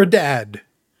you're a dad.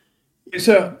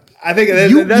 So I think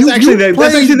that's actually the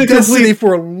Destiny complete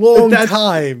for a long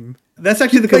time. That's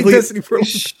actually the complete Destiny for a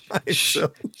long time.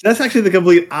 So. That's actually the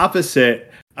complete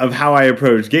opposite of how I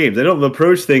approach games. I don't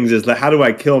approach things as like, how do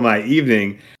I kill my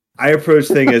evening? I approach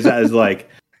things as like,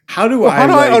 how do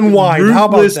I unwind? How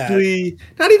about that?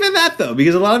 Not even that though,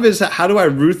 because a lot of it is how do I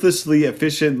ruthlessly,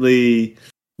 efficiently,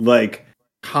 like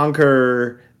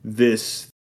conquer this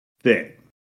thing.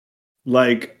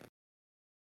 Like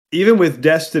even with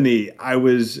Destiny,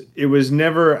 it was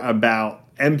never about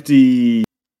empty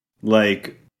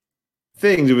like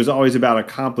things. It was always about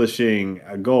accomplishing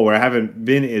a goal. Where I haven't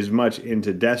been as much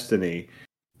into Destiny,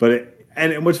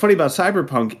 and what's funny about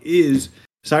Cyberpunk is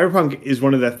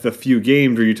one of the few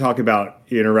games where you talk about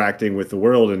interacting with the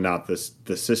world and not the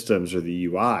systems or the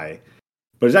UI.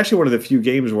 But it's actually one of the few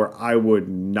games where I would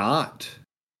not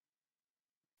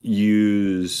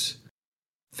use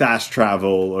fast travel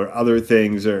or other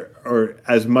things or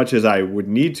as much as I would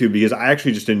need to, because I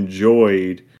actually just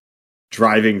enjoyed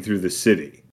driving through the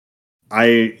city.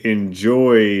 I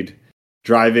enjoyed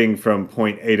driving from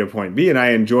point A to point B, and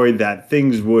I enjoyed that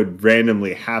things would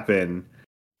randomly happen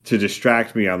to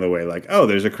distract me on the way. Like, oh,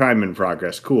 there's a crime in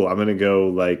progress. Cool. I'm going to go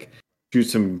like shoot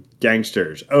some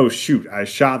gangsters. Oh, shoot. I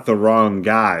shot the wrong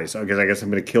guys. Okay, I guess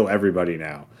I'm going to kill everybody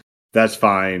now. That's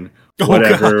fine.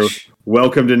 Whatever. Gosh.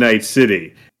 Welcome to Night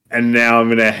City. And now I'm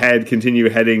going to continue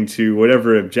heading to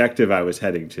whatever objective I was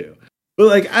heading to. But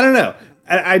like, I don't know.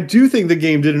 I do think the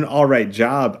game did an all right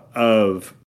job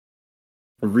of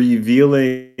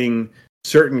revealing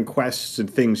certain quests and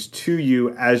things to you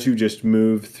as you just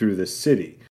move through the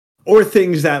city. Or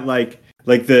things that like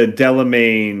the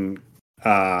Delamain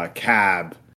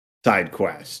cab side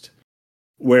quest,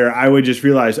 where I would just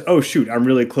realize, oh shoot, I'm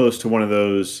really close to one of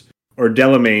those. Or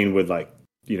Delamain would like,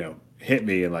 hit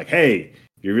me and like, hey,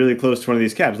 you're really close to one of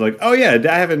these cabs. Like, oh yeah,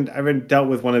 I haven't dealt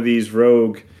with one of these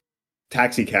rogue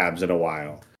taxi cabs in a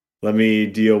while. Let me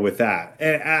deal with that.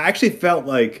 And I actually felt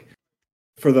like,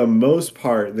 for the most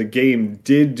part, the game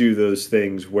did do those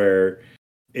things where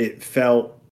it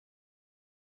felt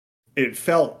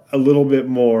a little bit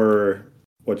more,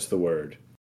 what's the word?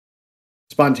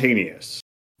 Spontaneous.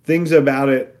 Things about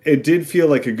it did feel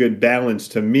like a good balance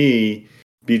to me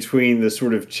between the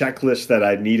sort of checklist that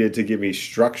I needed to give me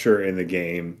structure in the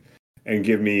game and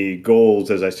give me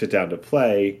goals as I sit down to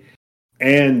play,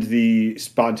 and the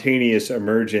spontaneous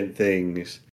emergent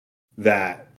things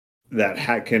that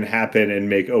can happen and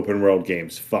make open world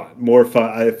games more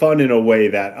fun in a way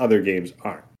that other games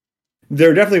aren't. There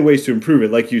are definitely ways to improve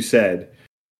it, like you said.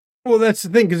 Well, that's the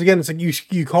thing, because again, it's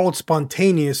like you call it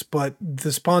spontaneous, but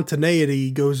the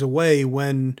spontaneity goes away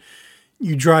when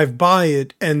you drive by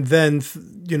it, and then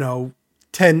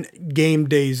 10 game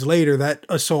days later, that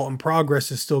assault in progress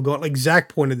is still going. Like Zach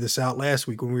pointed this out last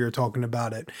week when we were talking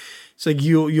about it. It's like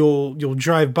you'll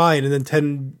drive by it, and then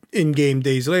 10 in-game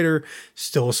days later,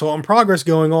 still assault in progress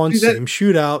going on, same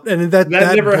shootout, and that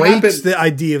never breaks happened. The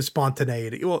idea of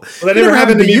spontaneity. Well, that never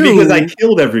happened to me because I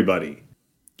killed everybody.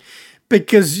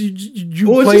 Because you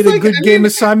played a good game,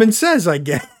 as Simon Says, I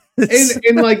guess.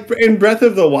 In Breath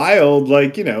of the Wild,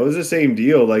 like, it was the same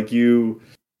deal. Like you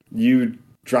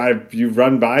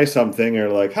run by something, or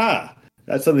like,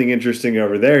 that's something interesting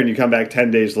over there, and you come back 10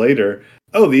 days later,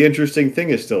 oh, the interesting thing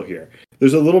is still here.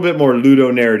 There's a little bit more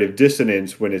ludonarrative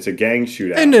dissonance when it's a gang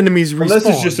shootout. And enemies respawn. Unless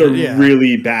it's just a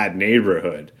really bad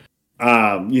neighborhood.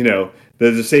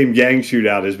 The same gang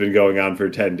shootout has been going on for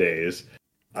 10 days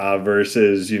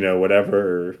versus,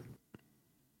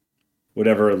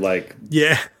 whatever like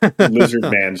Lizard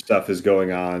Man stuff is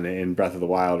going on in Breath of the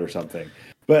Wild or something.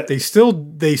 But they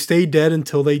stay dead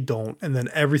until they don't, and then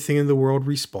everything in the world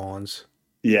respawns.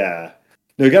 Yeah.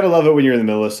 No, you gotta love it when you're in the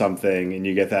middle of something and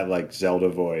you get that like Zelda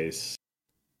voice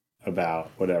about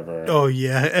whatever. Oh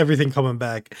yeah, everything coming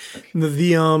back.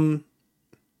 I'm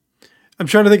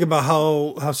trying to think about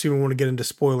how soon we want to get into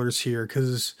spoilers here,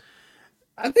 because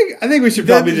I think we should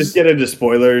probably just get into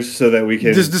spoilers so that we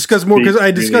can just discuss more, because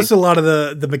I discussed a lot of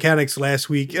the mechanics last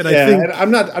week, and I think and I'm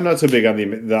not so big on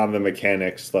the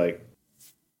mechanics. Like,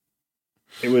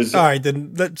 it was all right.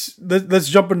 Then let's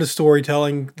jump into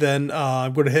storytelling. Then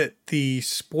I'm going to hit the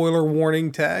spoiler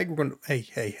warning tag. We're going to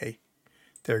hey.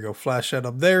 There we go. Flash that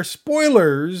up there.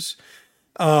 Spoilers.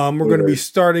 We're going to be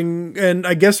starting, and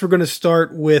I guess we're going to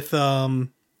start with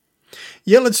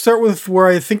let's start with where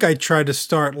I think I tried to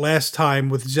start last time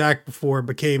with Zach before it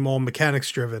became all mechanics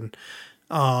driven.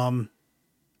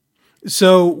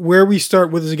 So where we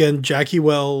start with is, again, Jackie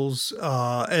Wells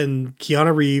and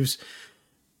Keanu Reeves.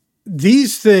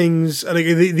 These things,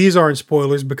 these aren't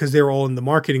spoilers because they're all in the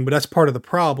marketing, but that's part of the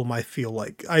problem, I feel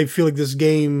like. I feel like this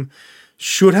game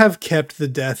should have kept the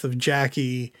death of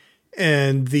Jackie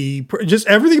and just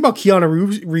everything about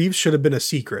Keanu Reeves should have been a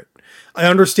secret. I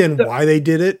understand why they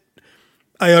did it.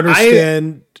 I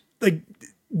understand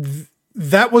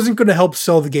that wasn't going to help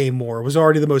sell the game more. It was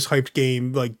already the most hyped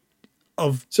game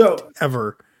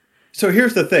ever. So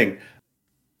here's the thing.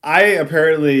 I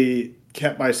apparently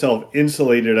kept myself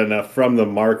insulated enough from the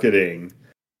marketing.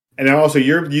 And also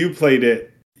you played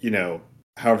it,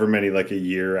 however many, like a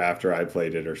year after I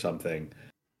played it or something.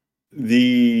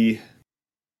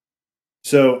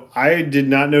 So I did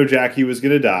not know Jackie was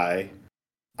going to die.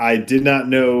 I did not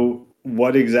know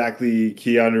what exactly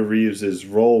Keanu Reeves'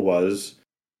 role was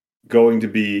going to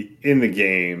be in the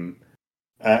game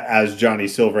as Johnny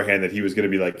Silverhand, that he was going to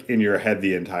be like in your head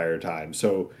the entire time.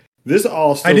 So this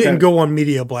all still I didn't go on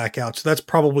media blackout, so that's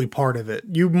probably part of it.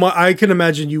 I can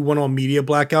imagine you went on media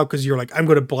blackout because you're like, I'm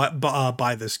going to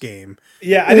buy this game.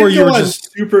 Yeah, I didn't go on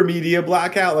super media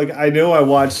blackout. Like, I know I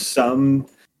watched some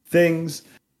things,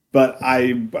 but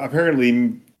I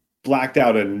apparently blacked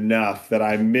out enough that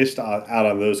I missed out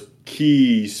on those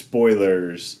key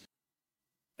spoilers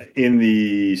in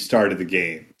the start of the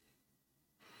game.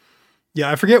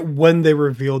 Yeah, I forget when they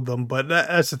revealed them, but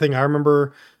that's the thing. I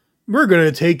remember we're going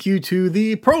to take you to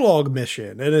the prologue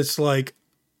mission. And it's like,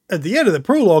 at the end of the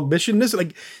prologue mission,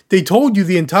 they told you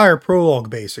the entire prologue,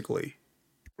 basically.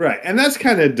 Right. And that's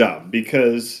kind of dumb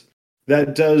because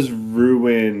that does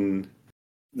ruin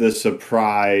the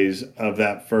surprise of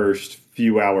that first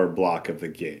few hour block of the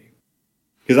game.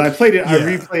 Because I played it, I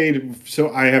replayed,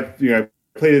 so I have, I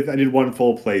played it, I did one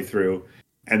full playthrough,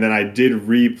 and then I did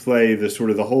replay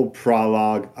the whole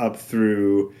prologue up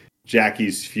through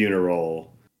Jackie's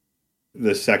funeral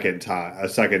a second time.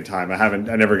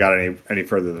 I never got any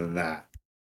further than that.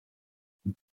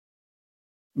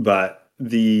 But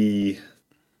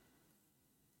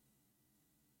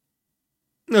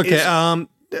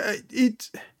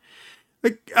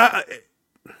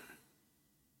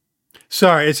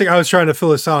sorry, it's like I was trying to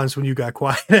fill a silence when you got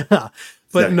quiet.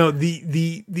 But no,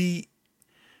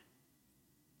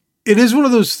 it is one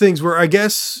of those things where I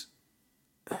guess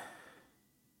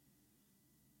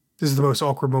this is the most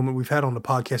awkward moment we've had on the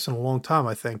podcast in a long time,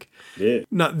 I think. Yeah.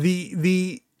 Not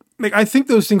I think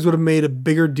those things would have made a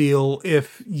bigger deal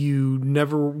if you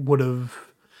never would have.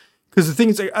 Because the thing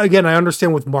is, again, I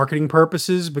understand with marketing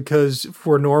purposes, because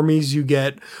for normies, you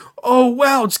get, oh,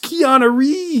 wow, it's Keanu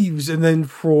Reeves. And then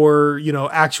for,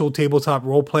 actual tabletop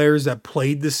role players that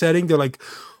played the setting, they're like,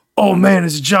 oh, man,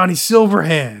 it's Johnny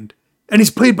Silverhand. And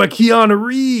he's played by Keanu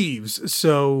Reeves.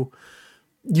 So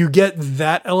you get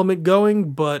that element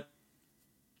going, but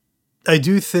I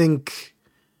do think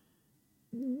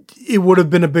it would have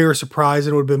been a bigger surprise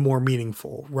and it would have been more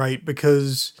meaningful, right?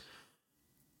 Because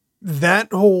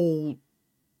that whole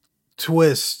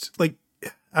twist,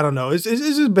 I don't know, is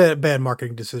a bad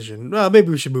marketing decision. Maybe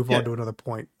we should move on to another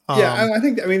point. I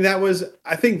think that was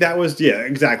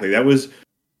exactly. That was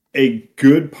a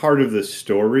good part of the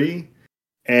story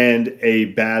and a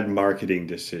bad marketing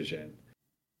decision.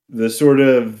 The sort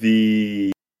of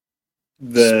the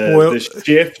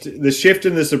shift in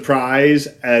the surprise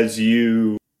as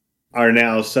you are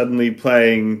now suddenly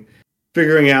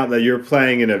figuring out that you're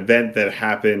playing an event that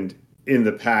happened in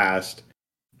the past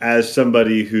as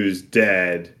somebody who's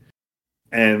dead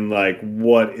and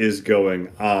what is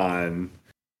going on.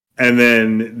 And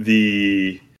then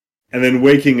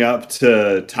waking up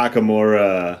to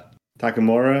Takamura.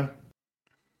 Takamura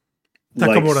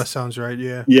sounds right.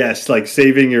 Yeah. Yes.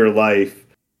 Saving your life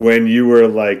when you were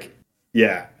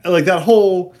that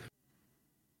whole,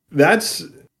 that's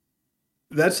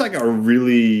a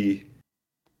really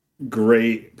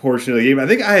great portion of the game. I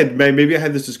think I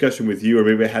had this discussion with you, or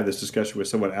maybe I had this discussion with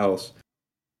someone else.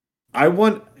 I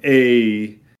want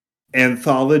a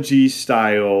anthology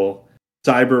style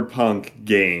cyberpunk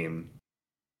game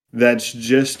that's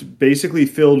just basically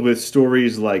filled with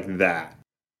stories like that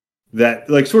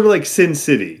sort of like Sin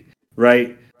City,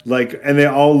 right? And they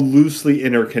all loosely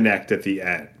interconnect at the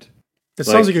end. It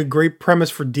sounds like a great premise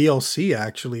for DLC,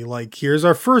 actually. Here's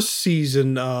our first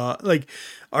season, our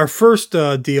first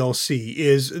DLC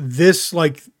is this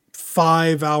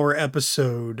 5-hour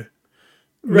episode.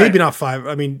 Right. Maybe not 5.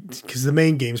 I mean, because the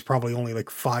main game's probably only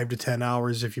 5 to 10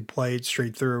 hours if you play it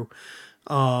straight through.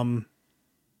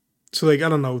 So I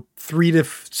don't know, 3 to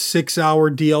 6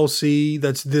 hour DLC.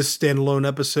 That's this standalone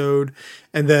episode.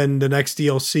 And then the next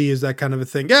DLC is that kind of a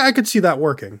thing. Yeah, I could see that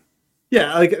working.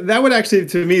 Yeah, that would actually,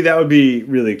 to me, that would be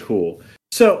really cool.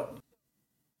 So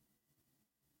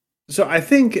I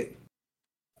think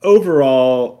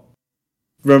overall,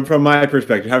 from my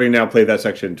perspective, having now played that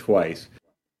section twice,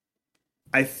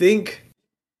 I think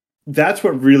that's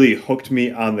what really hooked me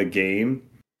on the game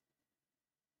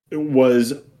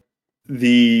was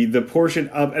the portion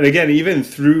up, and again, even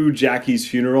through Jackie's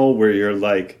funeral, where you're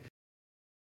like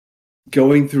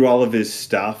going through all of his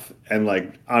stuff and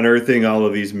like unearthing all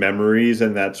of these memories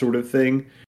and that sort of thing,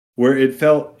 where it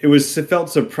felt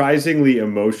surprisingly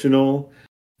emotional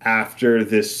after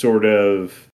this sort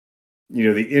of,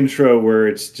 the intro where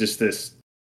it's just this,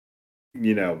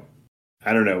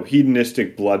 I don't know,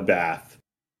 hedonistic bloodbath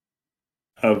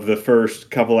of the first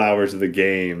couple hours of the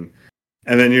game.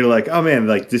 And then you're like, oh man,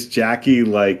 like this Jackie,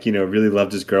 like, really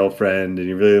loved his girlfriend and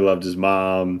he really loved his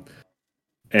mom.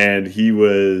 And he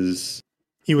was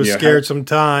scared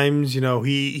sometimes,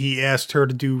 he asked her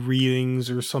to do readings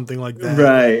or something like that.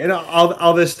 Right. And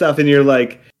all this stuff. And you're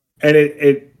like, and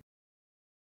it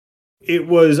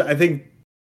was, I think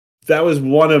that was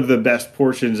one of the best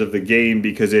portions of the game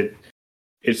because it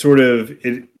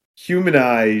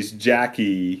humanized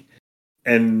Jackie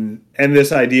and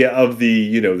this idea of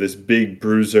the, this big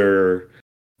bruiser,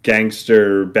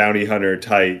 gangster, bounty hunter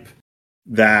type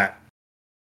that,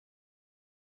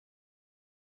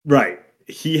 right.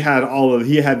 He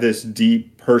had this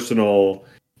deep personal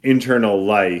internal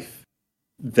life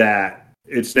that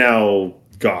it's now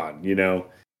gone,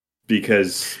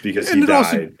 because he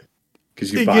died.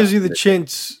 It gives you the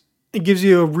chance. It gives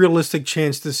you a realistic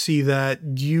chance to see that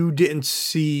you didn't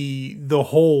see the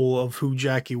whole of who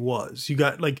Jackie was. You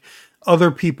got like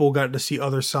other people got to see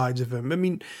other sides of him. I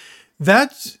mean,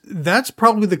 that's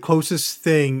probably the closest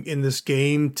thing in this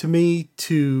game to me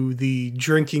to the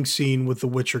drinking scene with the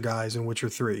Witcher guys in Witcher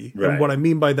 3. Right. And what I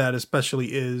mean by that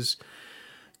especially is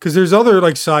because there's other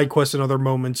like side quests and other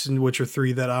moments in Witcher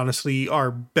 3 that honestly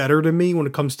are better to me when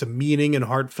it comes to meaning and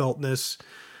heartfeltness.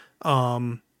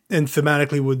 And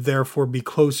thematically would therefore be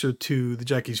closer to the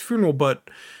Jackie's funeral, but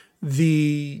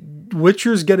the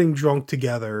Witchers getting drunk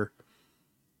together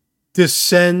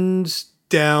descends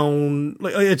down,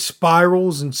 like it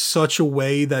spirals in such a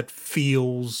way that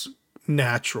feels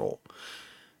natural.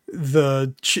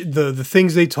 The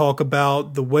things they talk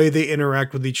about, the way they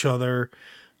interact with each other,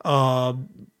 how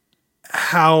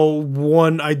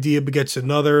one idea begets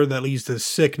another that leads to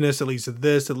sickness, that leads to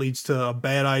this, that leads to a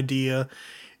bad idea,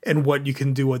 and what you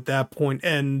can do at that point.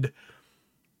 And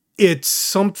it's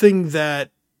something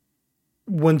that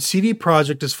when CD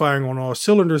Projekt is firing on all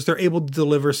cylinders, they're able to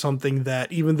deliver something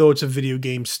that, even though it's a video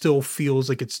game, still feels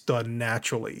like it's done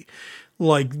naturally.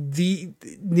 Like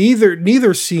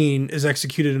neither scene is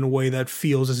executed in a way that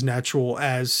feels as natural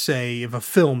as, say, if a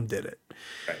film did it.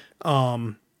 Right.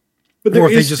 But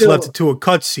or if they just left it to a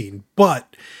cutscene.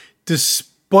 But despite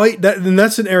that, and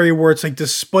that's an area where it's like,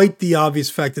 despite the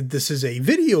obvious fact that this is a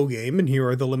video game, and here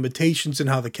are the limitations in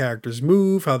how the characters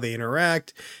move, how they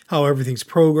interact, how everything's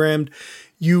programmed,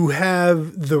 you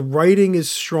have the writing is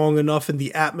strong enough and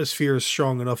the atmosphere is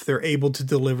strong enough, they're able to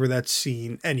deliver that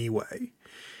scene anyway.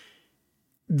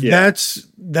 Yeah.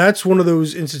 That's one of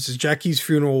those instances. Jackie's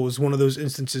funeral is one of those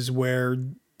instances where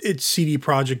it's CD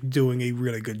Projekt doing a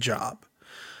really good job,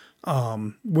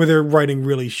 where their writing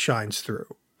really shines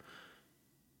through.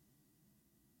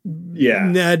 Yeah.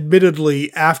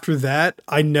 Admittedly, after that,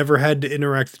 I never had to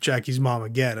interact with Jackie's mom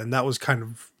again, and that was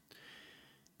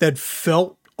that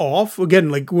felt off.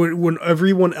 Again, like when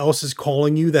everyone else is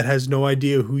calling you that has no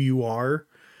idea who you are,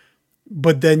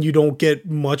 but then you don't get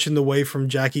much in the way from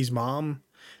Jackie's mom.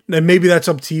 And maybe that's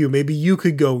up to you. Maybe you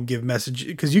could go and give messages,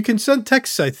 because you can send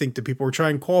texts, I think, to people or try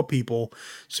and call people.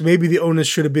 So maybe the onus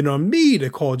should have been on me to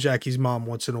call Jackie's mom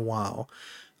once in a while.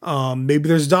 Maybe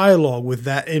there's dialogue with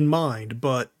that in mind,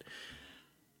 but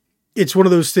it's one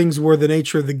of those things where the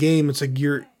nature of the game, it's like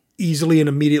you're easily and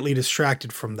immediately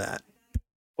distracted from that.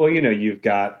 Well, you've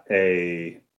got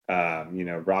a,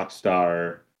 rock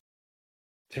star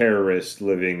terrorist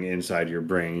living inside your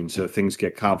brain, so things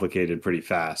get complicated pretty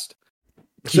fast.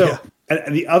 So, yeah.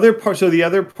 And the other part of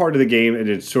the game, and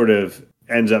it sort of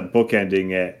ends up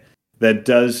bookending it, that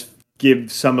does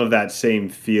give some of that same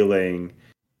feeling,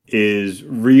 is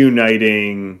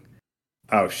reuniting.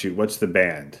 Oh shoot, what's the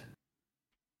band?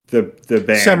 The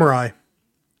band Samurai.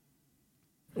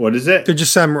 What is it? They're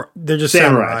just Samurai.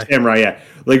 Samurai, yeah.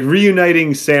 Like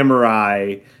reuniting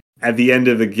Samurai at the end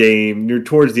of the game, near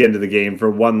towards the end of the game, for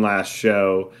one last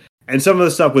show. And some of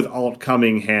the stuff with Alt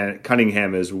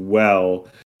Cunningham as well,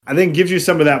 I think gives you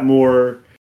some of that more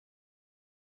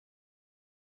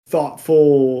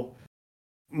thoughtful,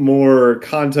 more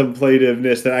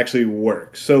contemplativeness that actually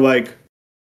works. So, like,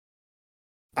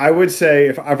 I would say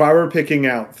if I were picking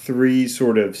out three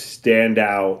sort of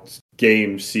standout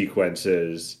game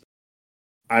sequences,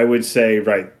 I would say,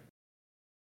 right,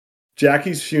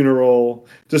 Jackie's funeral,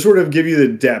 to sort of give you the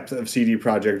depth of CD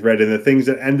Projekt Red and the things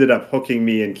that ended up hooking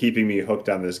me and keeping me hooked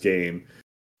on this game.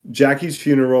 Jackie's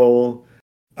funeral,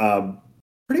 um,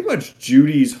 pretty much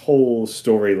Judy's whole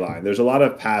storyline. There's a lot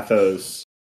of pathos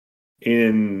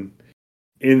in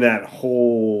that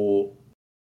whole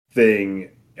thing,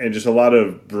 and just a lot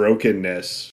of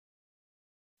brokenness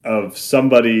of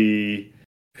somebody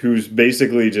who's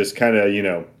basically just kind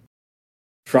of,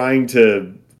 trying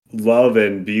to love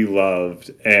and be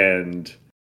loved, and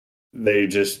they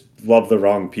just love the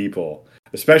wrong people.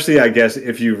 Especially, I guess,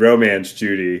 if you romance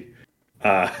Judy,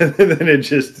 then it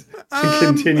just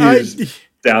continues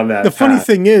down that The path. funny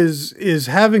thing is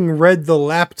having read the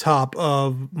laptop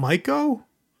of Maiko,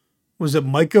 was it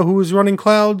Maiko who was running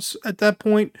Clouds at that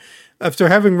point? After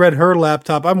having read her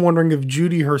laptop, I'm wondering if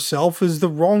Judy herself is the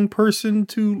wrong person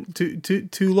to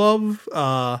love.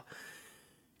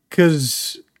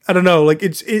 Because I don't know, like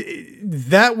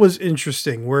that was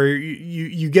interesting. Where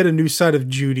you get a new side of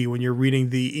Judy when you're reading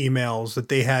the emails that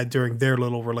they had during their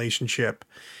little relationship,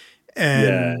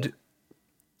 and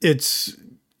it's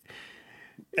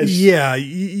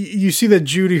you see that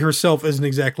Judy herself isn't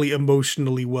exactly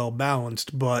emotionally well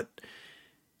balanced, but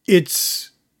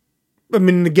I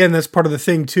mean, again, that's part of the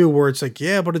thing too, where it's like,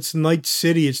 yeah, but it's Night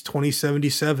City, it's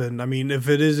 2077. I mean, if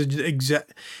it is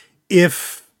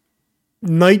if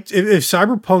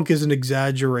Cyberpunk is an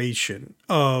exaggeration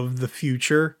of the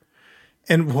future,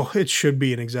 and well, it should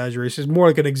be an exaggeration. It's more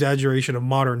like an exaggeration of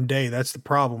modern day. That's the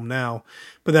problem now.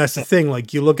 But that's the thing.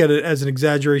 Like, you look at it as an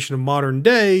exaggeration of modern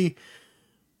day,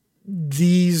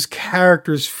 these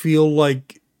characters feel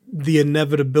like the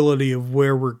inevitability of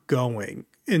where we're going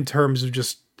in terms of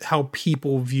just how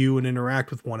people view and interact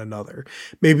with one another.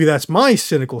 Maybe that's my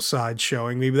cynical side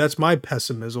showing. Maybe that's my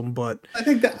pessimism, but I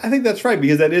think that's right,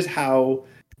 because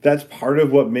that's part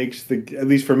of what makes at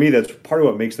least for me, that's part of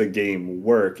what makes the game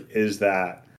work, is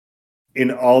that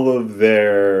in all of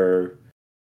their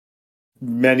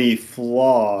many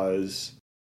flaws,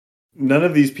 none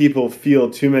of these people feel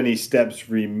too many steps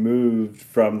removed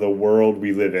from the world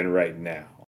we live in right now.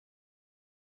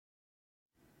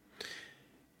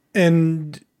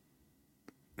 And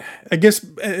I guess,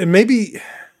 and maybe,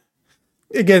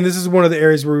 again, this is one of the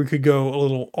areas where we could go a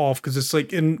little off, because it's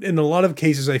like in a lot of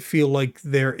cases, I feel like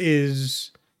there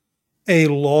is a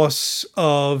loss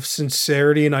of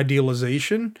sincerity and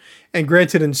idealization. And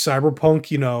granted, in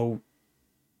Cyberpunk,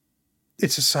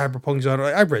 it's a Cyberpunk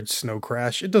genre. I read Snow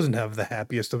Crash. It doesn't have the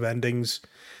happiest of endings.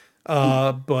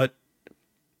 But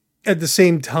at the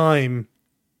same time,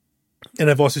 and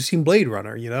I've also seen Blade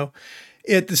Runner,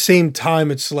 at the same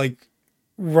time, it's like,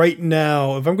 right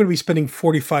now, if I'm going to be spending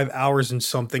 45 hours in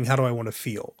something, how do I want to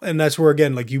feel? And that's where,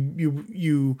 again, like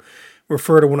you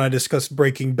refer to when I discussed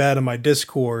Breaking Bad on my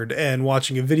Discord and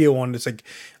watching a video on it, it's like,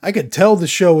 I could tell the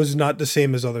show is not the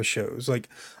same as other shows. Like,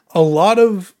 a lot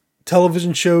of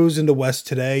television shows in the West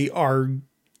today are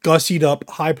gussied up,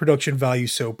 high production value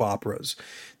soap operas.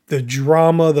 The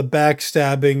drama, the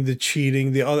backstabbing, the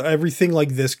cheating, everything like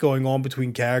this going on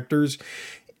between characters,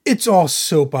 it's all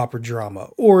soap opera drama,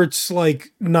 or it's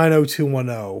like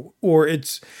 90210, or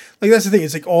it's like, that's the thing.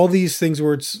 It's like all these things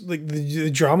where it's like the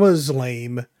drama is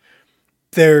lame.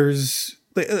 There's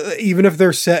even if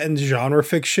they're set in genre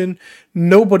fiction,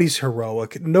 nobody's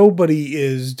heroic. Nobody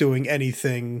is doing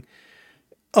anything.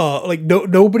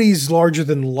 Nobody's larger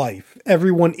than life.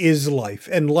 Everyone is life,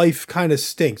 and life kind of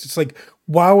stinks. It's like,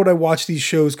 why would I watch these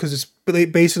shows? Because it's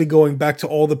basically going back to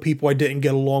all the people I didn't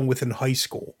get along with in high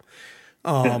school.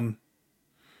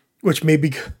 Which maybe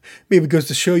goes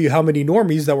to show you how many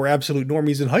normies that were absolute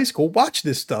normies in high school watch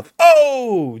this stuff.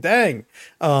 Oh, dang.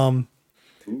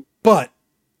 But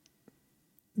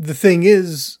the thing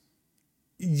is,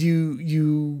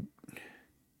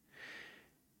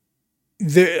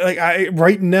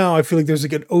 right now, I feel like there's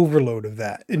like an overload of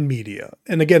that in media.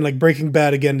 And again, like Breaking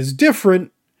Bad again is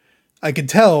different. I can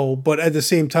tell, but at the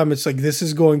same time, it's like, this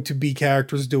is going to be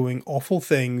characters doing awful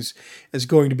things. It's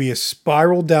going to be a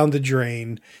spiral down the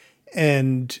drain.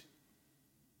 And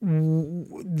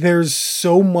there's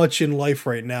so much in life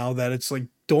right now that it's like,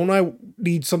 don't I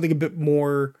need something a bit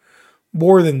more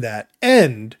than that?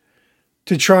 And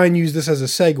to try and use this as a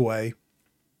segue,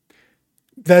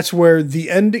 that's where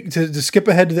the ending, to skip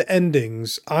ahead to the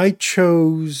endings, I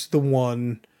chose the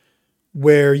one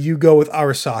where you go with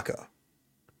Arasaka.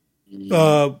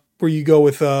 Where you go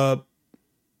with, did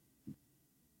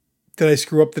I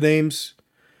screw up the names?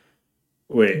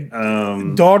 Wait,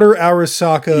 daughter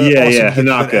Arasaka. Yeah,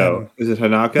 Hanako. Is it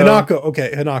Hanako? Hanako,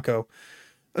 okay, Hanako.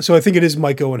 So I think it is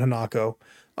Maiko and Hanako.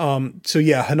 So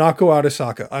yeah, Hanako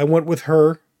Arasaka. I went with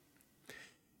her.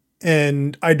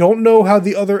 And I don't know how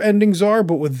the other endings are,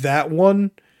 but with that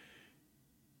one,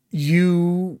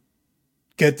 you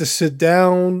get to sit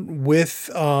down with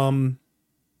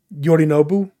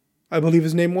Yorinobu, I believe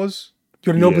his name was.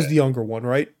 Yorinobu's Yeah. the younger one,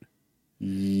 right? The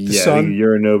Yeah, I think son.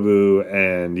 Yorinobu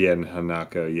and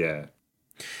Hanako, yeah.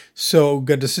 So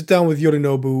got to sit down with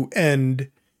Yorinobu, and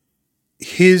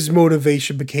his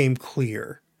motivation became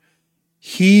clear.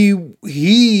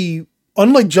 He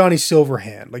unlike Johnny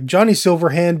Silverhand, like Johnny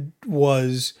Silverhand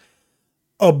was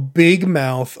a big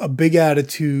mouth, a big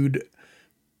attitude,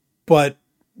 but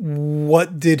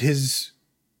what did his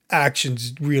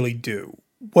actions really do?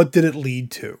 What did it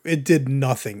lead to? It did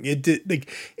nothing.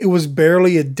 It was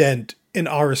barely a dent in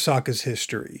Arasaka's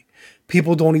history.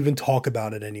 People don't even talk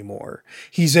about it anymore.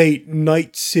 He's a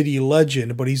Night City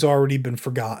legend, but he's already been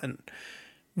forgotten.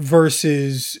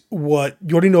 Versus what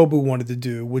Yorinobu wanted to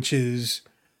do, which is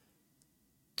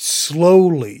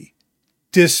slowly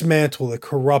dismantle the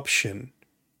corruption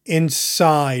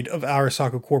inside of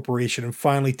Arasaka Corporation and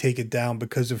finally take it down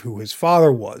because of who his father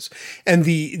was. And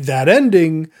that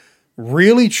ending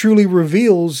really truly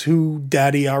reveals who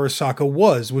Daddy Arasaka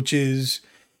was, which is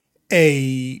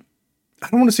I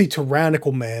don't want to say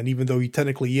tyrannical man, even though he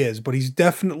technically is, but he's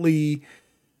definitely,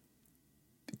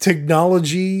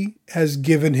 technology has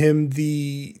given him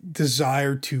the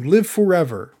desire to live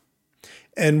forever.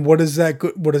 And what does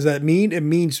that mean? It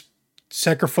means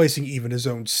sacrificing even his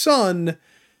own son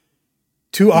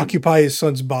to occupy his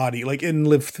son's body, like, and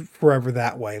live forever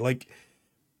that way. Like,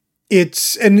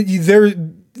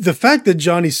 the fact that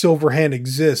Johnny Silverhand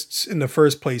exists in the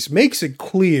first place makes it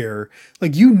clear,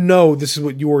 like, this is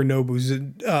what Yorinobu's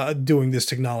doing this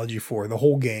technology for the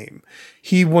whole game.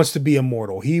 He wants to be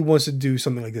immortal. He wants to do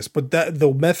something like this, but that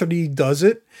the method he does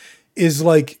it is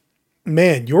like,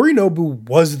 man, Yorinobu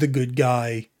was the good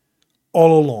guy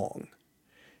all along.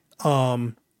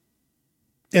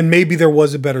 And maybe there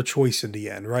was a better choice in the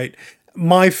end, right?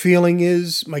 My gut feeling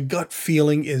is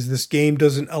this game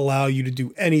doesn't allow you to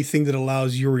do anything that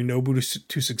allows Yorinobu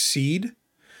to succeed.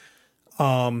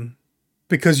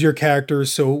 Because your character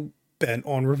is so bent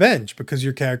on revenge, because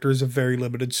your character is a very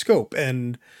limited scope.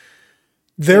 And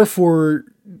therefore,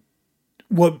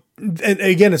 and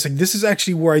again, it's like, this is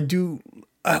actually where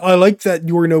I like that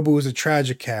Yorinobu is a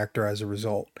tragic character as a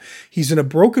result. He's in a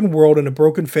broken world and a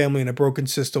broken family and a broken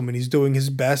system, and he's doing his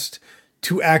best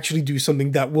to actually do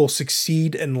something that will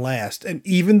succeed and last. And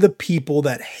even the people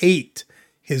that hate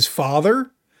his father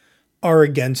are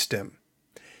against him.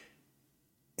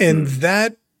 And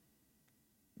that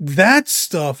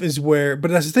stuff is where,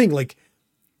 but that's the thing, like,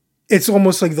 it's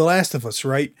almost like The Last of Us,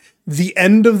 right? The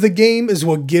end of the game is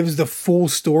what gives the full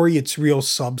story its real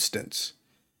substance.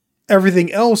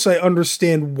 Everything else, I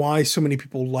understand why so many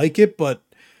people like it, but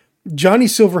Johnny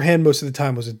Silverhand most of the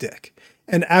time was a dick.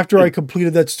 And after I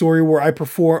completed that story where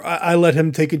I let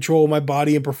him take control of my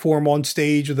body and perform on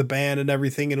stage with a band and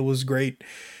everything, and it was great.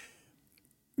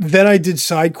 Then I did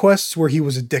side quests where he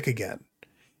was a dick again.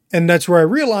 And that's where I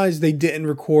realized they didn't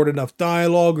record enough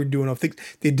dialogue or do enough things.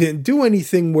 They didn't do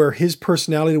anything where his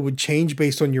personality would change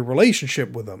based on your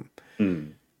relationship with him.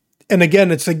 And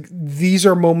again, it's like, these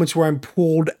are moments where I'm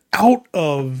pulled out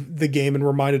of the game and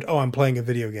reminded, oh, I'm playing a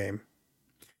video game.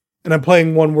 And I'm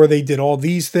playing one where they did all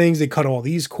these things. They cut all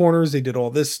these corners. They did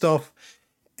all this stuff.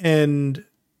 And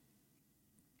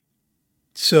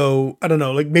so, I don't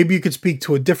know, like, maybe you could speak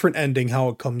to a different ending, how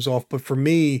it comes off. But for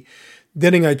me, the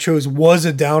ending I chose was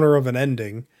a downer of an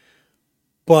ending.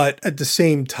 But at the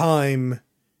same time,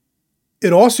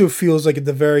 it also feels like at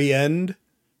the very end,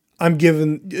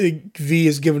 V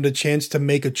is given a chance to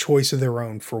make a choice of their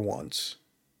own for once.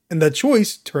 And that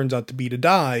choice turns out to be to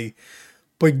die.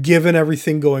 But given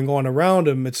everything going on around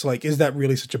him, it's like, is that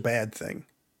really such a bad thing?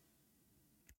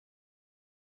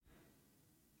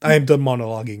 I am done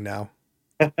monologuing now.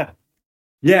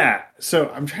 Yeah. So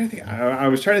I'm trying to think. I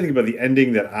was trying to think about the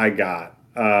ending that I got.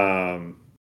 I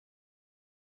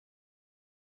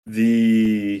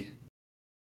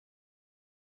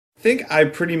think I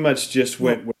pretty much just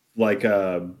went with like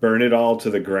a burn it all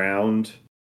to the ground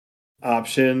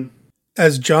option.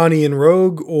 As Johnny and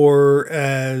Rogue, or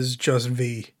as just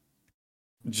V?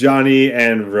 Johnny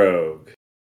and Rogue.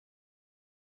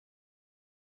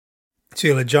 So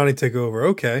you let Johnny take over.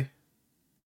 Okay.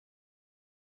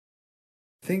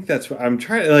 I think that's what I'm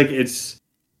trying to, like, it's...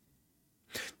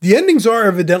 The endings are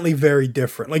evidently very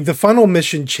different. Like, the final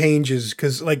mission changes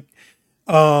because, like,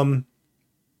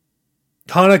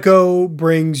 Hanako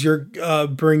brings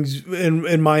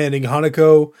in my ending,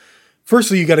 Hanako,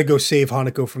 firstly, you got to go save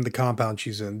Hanako from the compound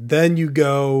she's in. Then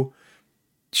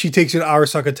she takes you to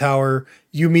Arasaka Tower.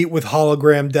 You meet with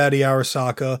hologram Daddy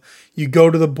Arasaka. You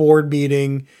go to the board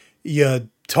meeting. You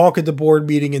talk at the board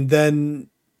meeting, and then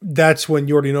that's when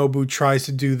Yorinobu tries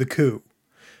to do the coup.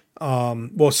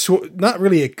 Not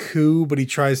really a coup, but he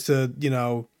tries to,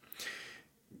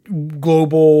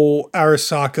 global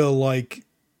Arasaka, like,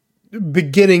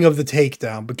 beginning of the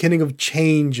takedown, beginning of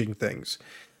changing things.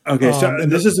 Okay, so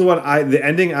And this is the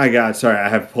ending I got. Sorry, I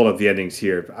have pulled up the endings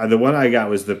here. The one I got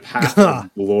was the Path of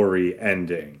Glory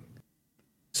ending.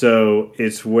 So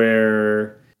it's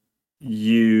where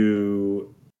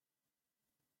you,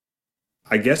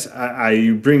 I guess,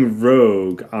 you bring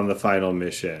Rogue on the final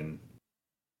mission,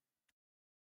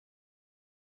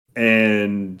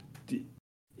 and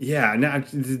yeah, now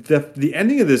the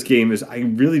ending of this game is I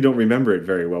really don't remember it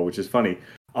very well, which is funny.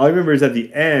 All I remember is at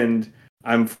the end,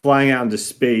 I'm flying out into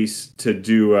space to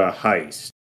do a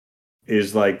heist.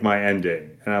 Is like my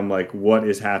ending, and I'm like, what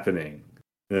is happening?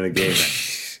 And then the game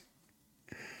ends.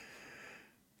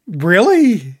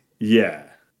 Really? Yeah.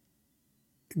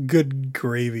 Good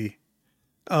gravy.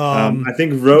 I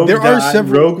think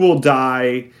Rogue will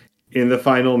die in the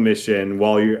final mission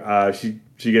while she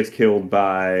gets killed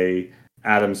by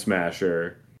Atom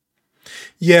Smasher.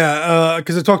 Yeah,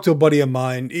 because I talked to a buddy of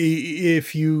mine.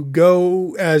 If you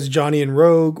go as Johnny and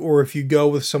Rogue, or if you go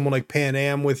with someone like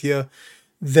Panam with you,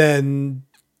 then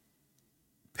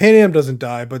Panam doesn't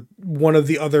die, but one of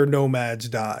the other nomads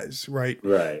dies, right?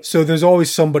 Right. So there's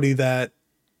always somebody that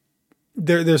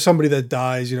there's somebody that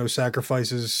dies,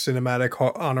 sacrifices,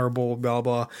 cinematic, honorable, blah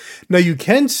blah. Now you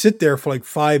can sit there for like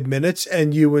 5 minutes,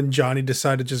 and you and Johnny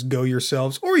decide to just go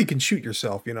yourselves, or you can shoot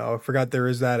yourself. I forgot there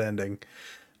is that ending.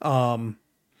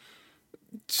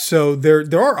 So there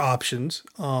are options.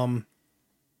 Yeah.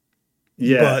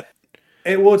 But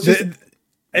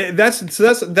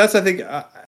that's I think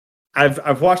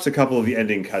I've watched a couple of the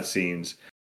ending cutscenes,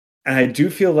 and I do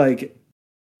feel like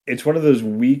it's one of those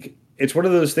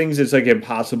things that's like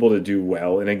impossible to do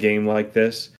well in a game like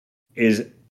this, is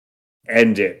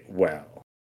end it well.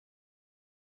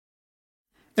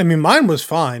 I mean, mine was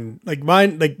fine.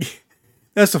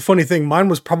 That's the funny thing. Mine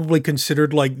was probably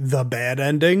considered like the bad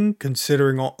ending,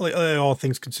 considering all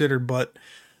things considered. But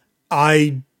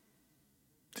I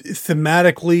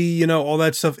thematically, all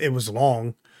that stuff, it was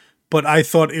long, but I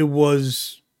thought it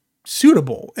was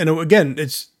suitable. And again,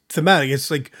 it's thematic. It's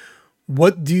like,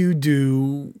 what do you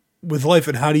do with life,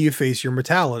 and how do you face your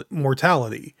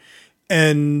mortality?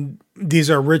 And these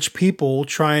are rich people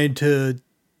trying to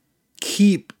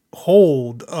keep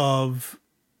hold of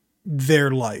their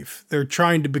life. They're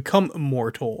trying to become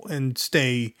immortal and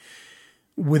stay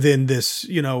within this,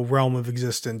 realm of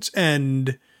existence.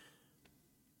 And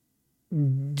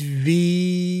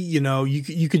you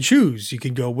could choose. You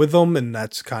can go with them, and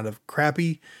that's kind of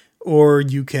crappy, or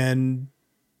you can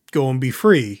go and be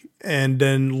free. And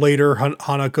then later,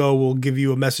 Hanako will give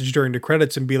you a message during the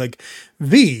credits and be like,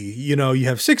 V, you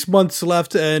have 6 months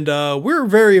left, and we're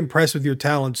very impressed with your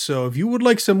talents. So if you would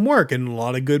like some work and a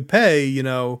lot of good pay,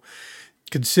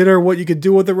 consider what you could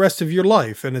do with the rest of your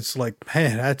life. And it's like,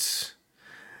 man, that's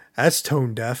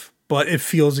tone deaf, but it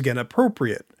feels, again,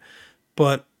 appropriate.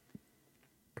 But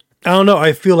I don't know.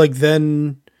 I feel like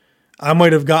then I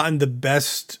might have gotten the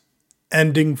best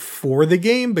ending for the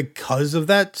game because of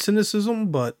that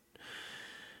cynicism, but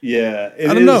yeah,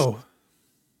 I don't know.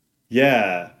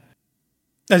 Yeah.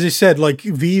 As I said, like,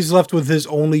 V's left with his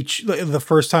the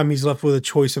first time he's left with a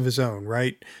choice of his own,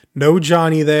 right? No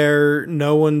Johnny there,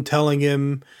 no one telling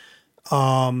him,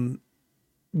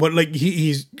 what, like,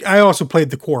 I also played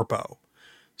the Corpo.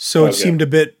 So Okay. it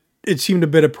seemed a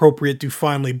bit appropriate to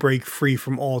finally break free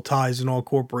from all ties and all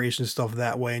corporation stuff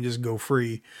that way and just go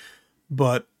free.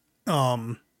 But,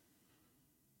 yeah,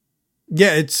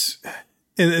 it's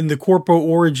in the Corpo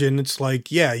origin. It's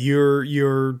like, yeah,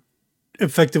 you're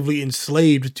effectively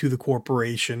enslaved to the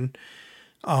corporation.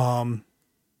 Then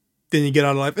you get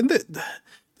out of life. And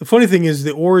the funny thing is,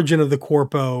 the origin of the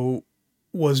Corpo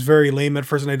was very lame at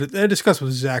first. And I discussed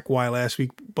with Zach why last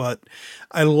week, but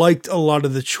I liked a lot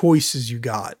of the choices you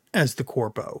got as the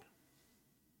Corpo,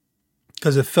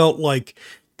 because it felt like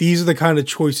these are the kind of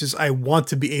choices I want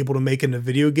to be able to make in a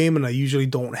video game, and I usually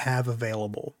don't have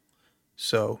available.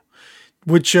 So,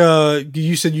 which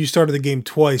you said you started the game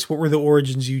twice. What were the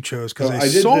origins you chose? Because I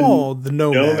saw the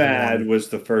Nomad one. Was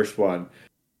the first one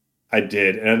I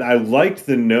did, and I liked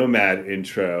the Nomad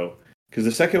intro, because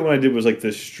the second one I did was like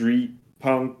the street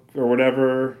punk or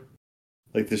whatever,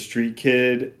 like the street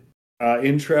kid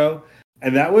intro,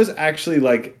 and that was actually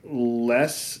like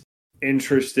less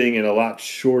interesting and a lot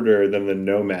shorter than the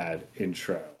Nomad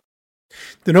intro.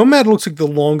 The Nomad looks like the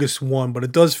longest one, but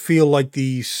it does feel like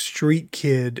the Street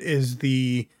Kid is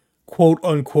the quote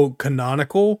unquote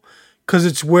canonical, because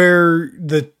it's where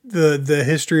the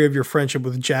history of your friendship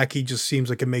with Jackie just seems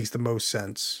like it makes the most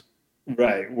sense.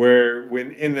 Right. Where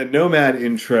when in the Nomad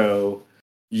intro,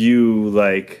 you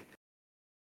like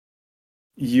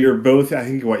you're both I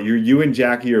think what you and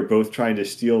Jackie are both trying to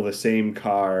steal the same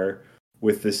car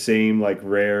with the same like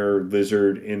rare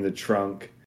lizard in the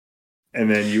trunk. And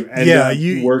then you end Yeah,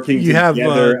 up working you have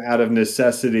together out of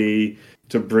necessity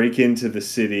to break into the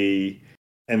city.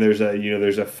 And there's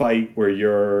a fight where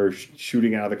you're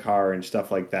shooting out of the car and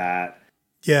stuff like that.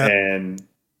 yeah.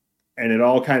 And it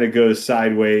all kind of goes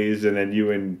sideways, and then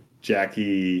you and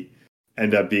Jackie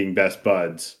end up being best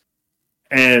buds.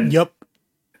 And Yep.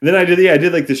 then I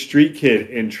did like the Street Kid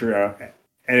intro,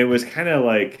 and it was kind of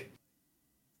like,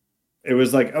 it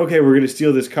was like, okay, we're gonna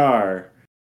steal this car.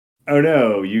 Oh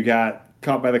no, you got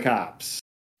caught by the cops.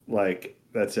 Like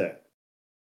that's it.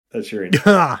 That's your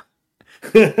intro.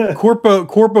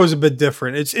 Corpo's a bit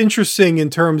different. It's interesting in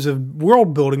terms of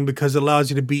world building because it allows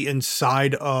you to be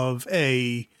inside of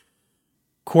a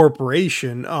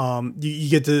corporation. You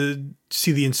get to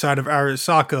see the inside of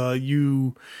Arasaka.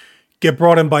 You get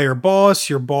brought in by your boss.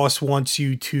 Your boss wants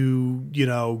you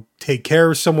to, take care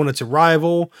of someone that's a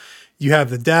rival. You have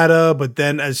the data, but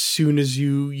then as soon as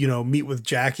you meet with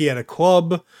Jackie at a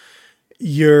club,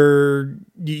 you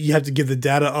have to give the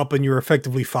data up and you're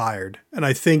effectively fired. And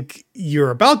I think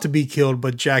you're about to be killed,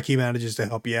 but Jackie manages to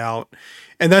help you out.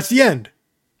 And that's the end.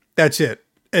 That's it.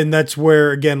 And that's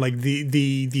where again, like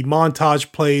the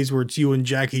montage plays where it's you and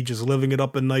Jackie just living it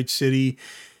up in Night City.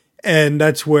 And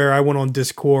that's where I went on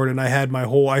Discord and I had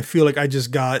I feel like I just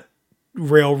got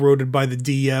railroaded by the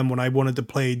DM when I wanted to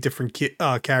play a different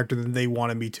character than they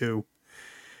wanted me to.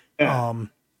 Yeah.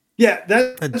 Yeah,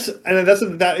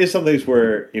 that is something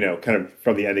where, kind of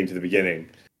from the ending to the beginning.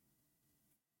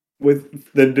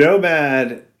 With the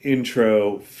Nomad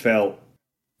intro felt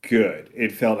good.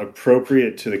 It felt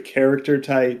appropriate to the character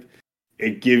type.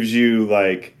 It gives you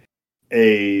like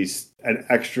an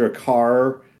extra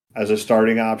car as a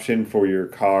starting option for your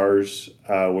cars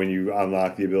when you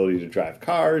unlock the ability to drive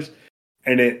cars,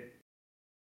 and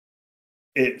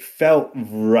it felt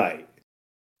right.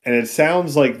 And it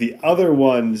sounds like the other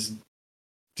ones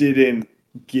didn't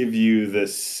give you the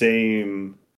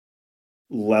same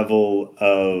level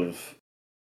of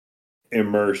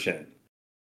immersion.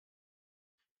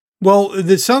 Well,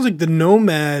 it sounds like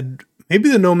maybe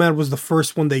the Nomad was the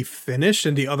first one they finished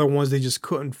and the other ones they just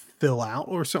couldn't fill out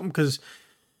or something, because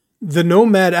the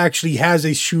Nomad actually has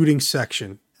a shooting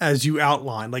section as you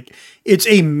outline. Like it's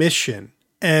a mission,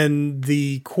 and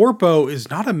the Corpo is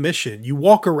not a mission. You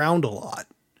walk around a lot.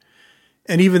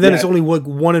 And even then, it's only like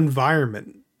one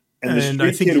environment. And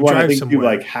the Street Kid one, I think you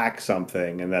like hack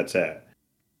something, and that's it.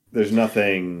 There's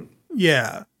nothing.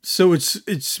 Yeah, so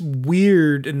it's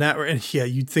weird in that. And yeah,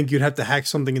 you'd think you'd have to hack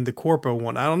something in the Corpo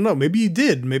one. I don't know. Maybe you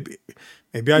did. Maybe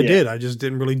I did. I just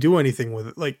didn't really do anything with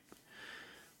it. Like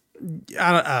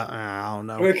I don't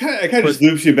know. Well, it kind of just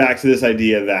loops you back to this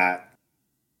idea that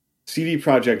CD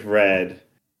Projekt Red,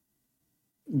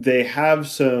 they have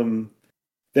some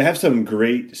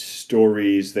great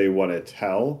stories they want to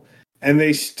tell, and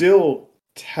they still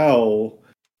tell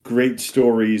great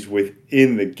stories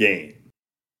within the game.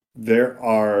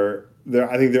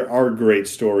 I think there are great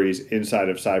stories inside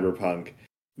of Cyberpunk.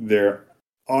 There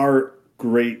are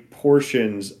great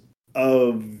portions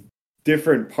of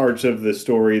different parts of the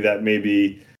story that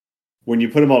maybe when you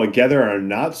put them all together are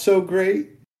not so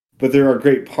great, but there are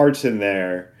great parts in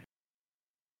there.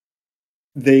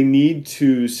 They need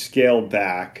to scale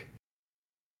back,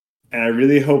 and I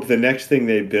really hope the next thing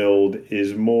they build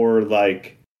is more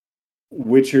like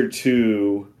Witcher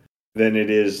 2 than it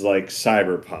is like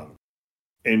Cyberpunk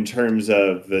in terms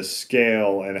of the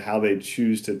scale and how they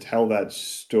choose to tell that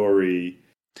story.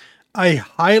 I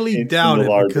highly doubt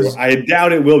it, because I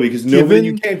doubt it will, because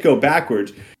you can't go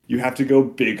backwards. You have to go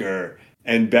bigger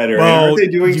and better. Well, and are they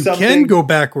doing something? You can go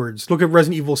backwards. Look at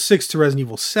Resident Evil 6 to Resident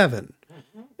Evil 7.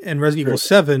 And Resident Evil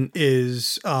 7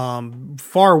 is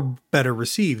far better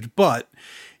received. But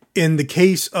in the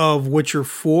case of Witcher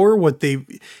 4,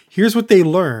 here's what they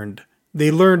learned. They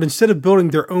learned instead of building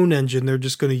their own engine, they're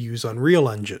just going to use Unreal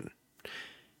Engine.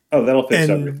 Oh, that'll fix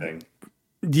everything.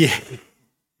 Yeah.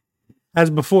 As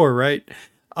before, right?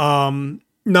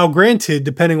 Now, granted,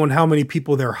 depending on how many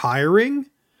people they're hiring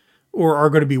or are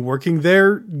going to be working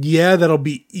there, yeah, that'll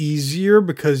be easier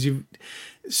because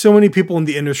so many people in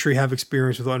the industry have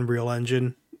experience with Unreal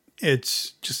Engine.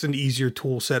 It's just an easier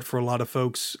tool set for a lot of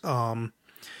folks.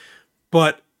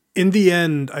 But in the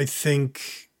end, I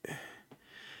think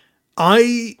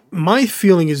my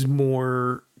feeling is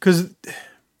more because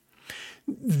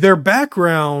their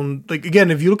background, like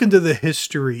again, if you look into the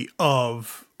history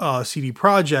of CD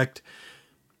Projekt,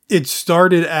 it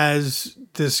started as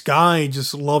this guy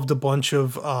just loved a bunch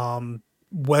of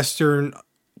Western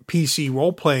PC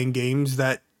role playing games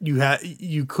that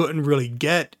you couldn't really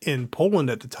get in Poland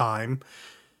at the time.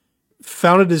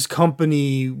 Founded his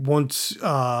company once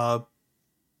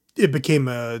it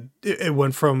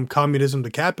went from communism to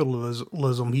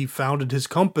capitalism. He founded his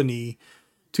company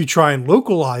to try and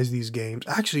localize these games.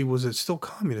 Actually, was it still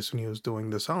communist when he was doing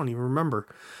this? I don't even remember.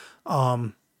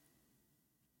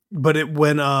 But it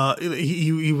when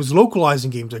he was localizing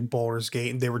games like Baldur's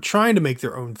Gate, and they were trying to make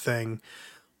their own thing.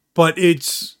 But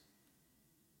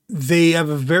they have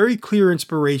a very clear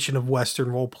inspiration of Western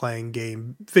role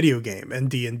playing video game, and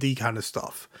D&D kind of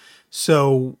stuff.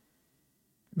 So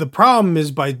the problem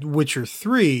is by Witcher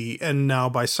 3 and now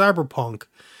by Cyberpunk,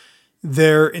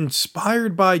 they're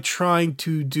inspired by trying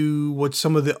to do what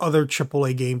some of the other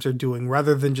AAA games are doing,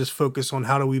 rather than just focus on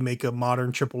how do we make a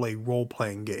modern AAA role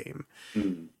playing game.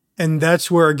 Mm. And that's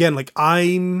where, again, like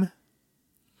I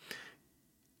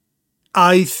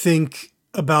think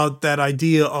about that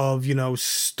idea of,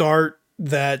 start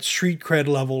that street cred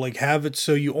level, like have it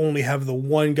so you only have the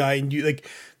one guy and you like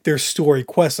their story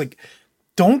quests. Like,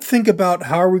 don't think about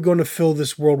how are we going to fill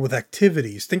this world with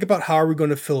activities. Think about how are we going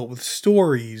to fill it with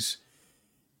stories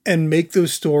and make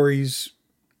those stories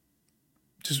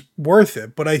just worth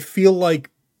it. But I feel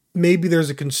like maybe there's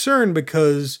a concern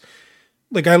because,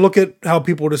 like, I look at how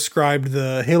people described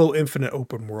the Halo Infinite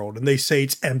open world and they say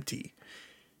it's empty.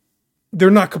 They're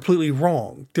not completely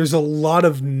wrong. There's a lot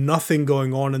of nothing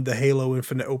going on in the Halo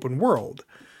Infinite open world.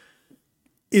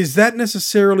 Is that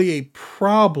necessarily a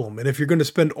problem? And if you're going to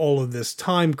spend all of this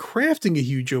time crafting a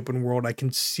huge open world, I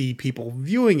can see people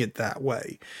viewing it that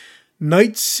way.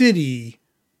 Night City,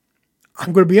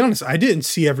 I'm going to be honest, I didn't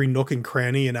see every nook and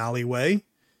cranny and alleyway.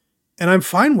 And I'm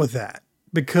fine with that.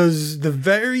 Because the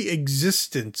very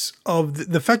existence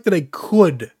of the fact that I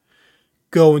could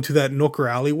go into that nook or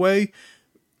alleyway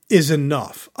is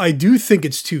enough. I do think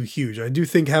it's too huge. I do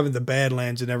think having the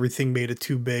Badlands and everything made it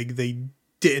too big. They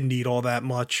didn't need all that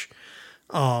much.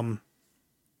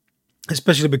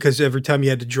 Especially because every time you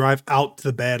had to drive out to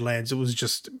the Badlands, it was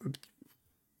just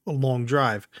a long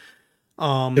drive.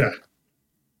 Yeah.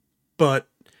 But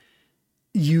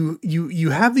you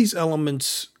have these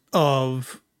elements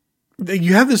of...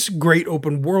 You have this great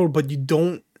open world, but it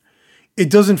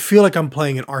doesn't feel like I'm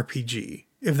playing an RPG,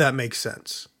 if that makes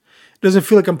sense. It doesn't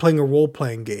feel like I'm playing a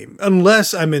role-playing game,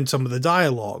 unless I'm in some of the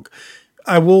dialogue.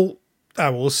 I will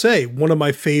say, one of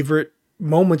my favorite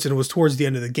moments, and it was towards the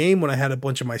end of the game when I had a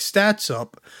bunch of my stats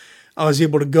up, I was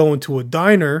able to go into a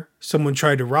diner, someone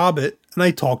tried to rob it, and I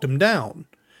talked him down.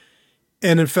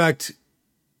 And in fact,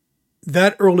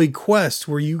 that early quest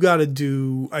where you got to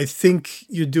do, I think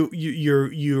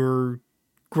you're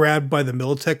grabbed by the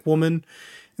Militech woman,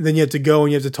 and then you have to go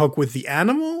and you have to talk with the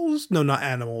animals. No, not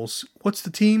animals. What's the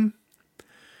team?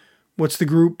 What's the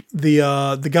group?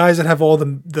 The guys that have all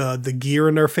the gear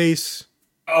in their face.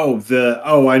 I know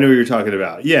what you're talking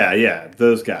about. Yeah,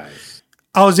 those guys.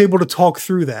 I was able to talk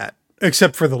through that,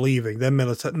 except for the leaving. Then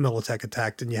Militech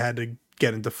attacked, and you had to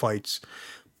get into fights.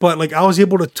 But like I was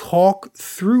able to talk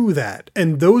through that.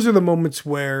 And those are the moments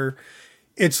where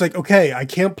it's like, okay, I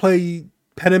can't play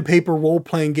pen and paper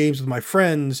role-playing games with my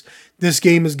friends. This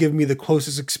game has given me the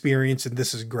closest experience and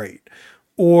this is great.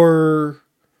 Or,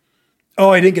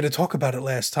 I didn't get to talk about it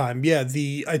last time. Yeah,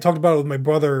 I talked about it with my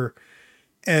brother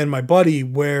and my buddy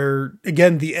where,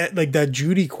 again, that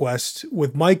Judy quest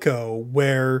with Maiko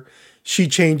where she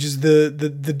changes the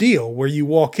deal where you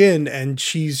walk in and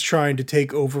she's trying to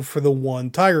take over for the one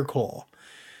Tiger Claw.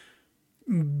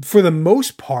 For the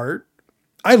most part,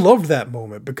 I loved that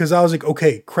moment because I was like,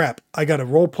 okay, crap, I got to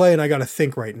role play and I got to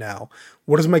think right now.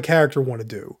 What does my character want to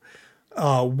do?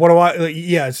 What do I,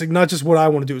 it's like not just what I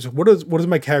want to do. It's like, what is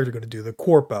my character going to do? The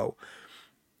Corpo.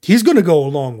 He's going to go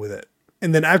along with it.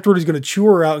 And then afterward, he's going to chew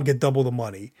her out and get double the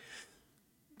money.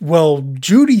 Well,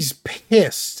 Judy's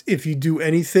pissed if you do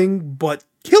anything but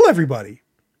kill everybody.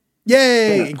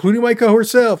 Yay! Yeah. Including Maiko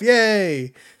herself.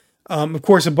 Yay! Of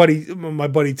course, my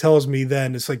buddy tells me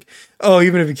then, it's like,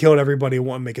 even if you killed everybody, it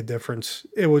wouldn't make a difference.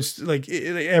 It was like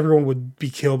everyone would be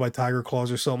killed by tiger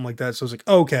claws or something like that. So it's like,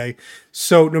 okay.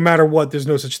 So no matter what, there's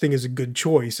no such thing as a good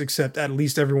choice, except at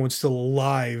least everyone's still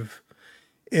alive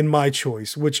in my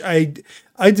choice, which I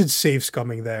did save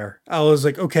scumming there. I was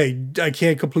like, okay, I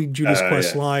can't complete Judy's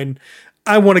quest line.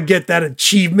 I want to get that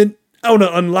achievement. I want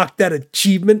to unlock that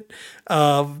achievement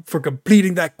for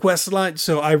completing that quest line.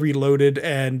 So I reloaded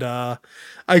and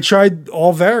I tried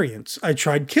all variants. I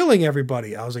tried killing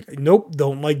everybody. I was like, nope,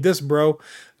 don't like this, bro.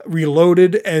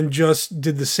 Reloaded and just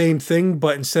did the same thing,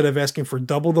 but instead of asking for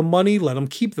double the money, let them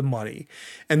keep the money.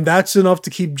 And that's enough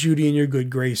to keep Judy in your good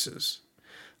graces.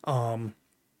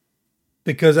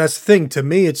 Because that's the thing. To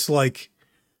me, it's like,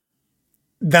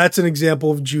 that's an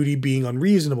example of Judy being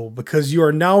unreasonable because you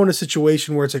are now in a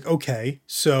situation where it's like, okay,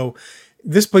 so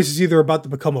this place is either about to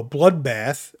become a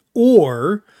bloodbath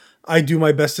or I do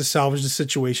my best to salvage the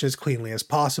situation as cleanly as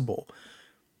possible.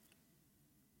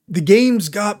 The game's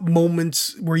got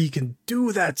moments where you can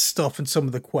do that stuff in some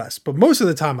of the quests, but most of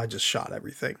the time I just shot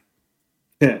everything.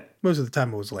 Most of the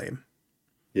time it was lame.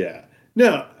 Yeah.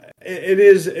 No, it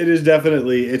is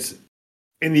definitely, it's,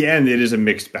 in the end, it is a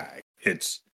mixed bag.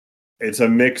 It's a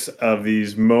mix of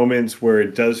these moments where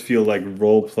it does feel like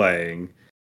role playing.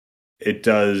 It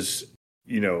does,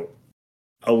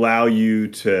 allow you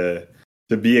to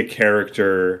be a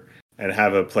character and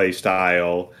have a play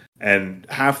style. And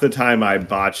half the time I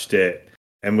botched it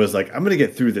and was like, I'm going to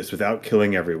get through this without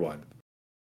killing everyone.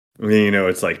 I mean,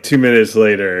 it's like 2 minutes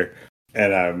later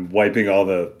and I'm wiping all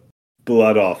the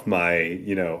blood off my,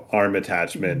 arm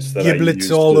attachments that Giblets I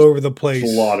used all to over the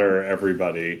place. Slaughter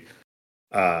everybody.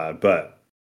 But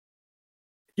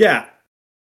yeah,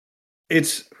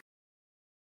 it's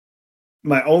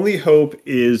my only hope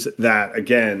is that,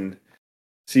 again,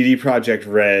 CD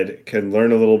Projekt Red can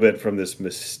learn a little bit from this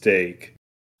mistake,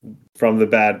 from the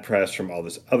bad press, from all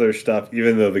this other stuff,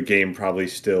 even though the game probably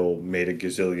still made a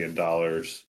gazillion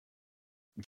dollars.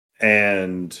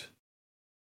 And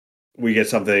we get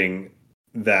something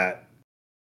that,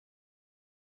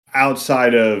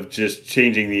 outside of just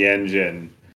changing the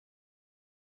engine,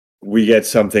 we get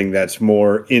something that's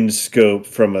more in scope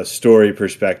from a story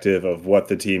perspective of what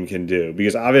the team can do.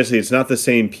 Because obviously it's not the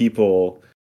same people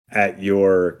at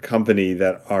your company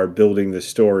that are building the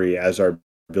story as are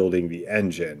building the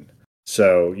engine.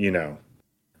 So,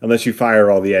 unless you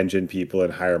fire all the engine people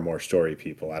and hire more story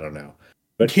people, I don't know.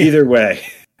 But either way.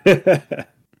 All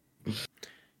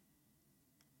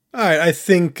right, I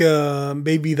think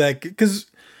maybe that, because,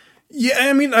 yeah,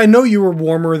 I mean, I know you were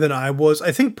warmer than I was.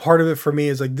 I think part of it for me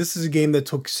is like, this is a game that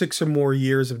took 6 or more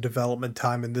years of development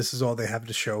time, and this is all they have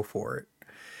to show for it.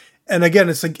 And again,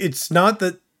 it's like, it's not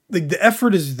that, like, the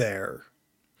effort is there.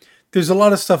 There's a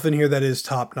lot of stuff in here that is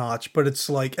top notch, but it's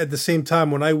like, at the same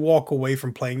time, when I walk away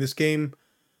from playing this game,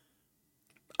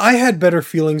 I had better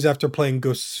feelings after playing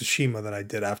Ghost of Tsushima than I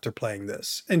did after playing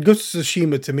this. And Ghost of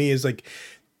Tsushima to me is like,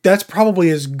 that's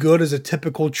probably as good as a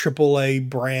typical AAA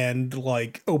brand,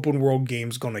 like, open world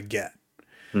game's gonna get.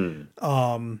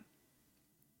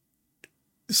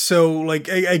 So, like,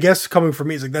 I guess coming from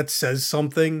me, it's like, that says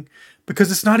something,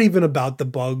 because it's not even about the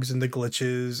bugs and the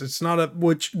glitches. It's not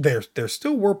which there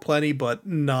still were plenty, but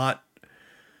not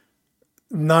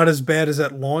as bad as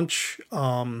at launch.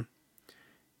 I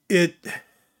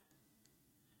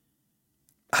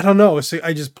don't know. So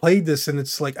I just played this and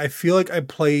it's like, I feel like I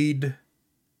played,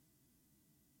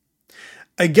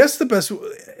 I guess the best,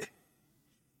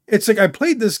 it's like I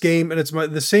played this game and it's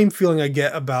the same feeling I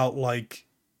get about like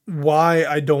why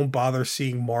I don't bother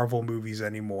seeing Marvel movies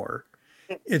anymore.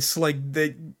 It's like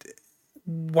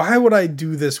why would I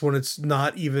do this when it's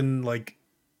not even like,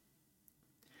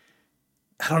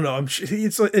 I don't know.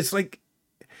 It's like,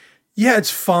 yeah,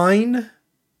 it's fine,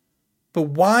 but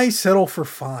why settle for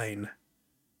fine?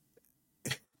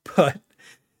 But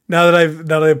now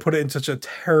that I've put it in such a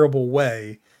terrible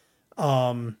way,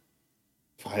 because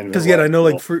again, I know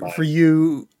like for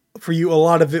you, a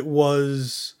lot of it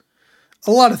was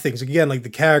a lot of things. Again, like the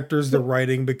characters, the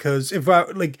writing. Because if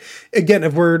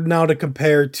we're now to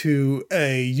compare to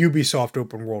a Ubisoft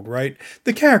open world, right?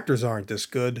 The characters aren't this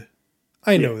good.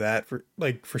 I know that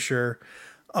for sure.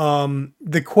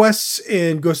 The quests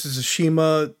in Ghost of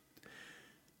Tsushima,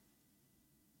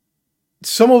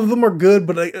 some of them are good,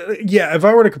 but if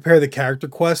I were to compare the character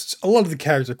quests, a lot of the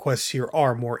character quests here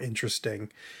are more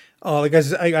interesting. Like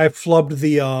I flubbed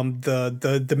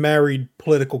the married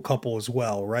political couple as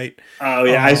well, right? Oh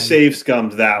yeah, I save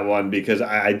scummed that one because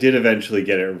I did eventually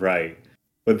get it right,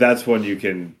 but that's one you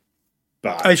can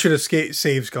buy. I should have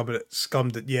save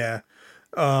scummed it. Yeah.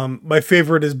 My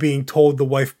favorite is being told the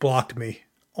wife blocked me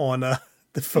on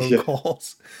the phone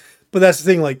calls, but that's the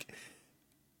thing. Like,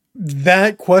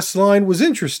 that quest line was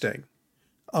interesting.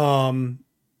 And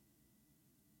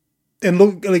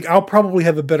look, like, I'll probably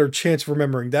have a better chance of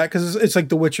remembering that because it's like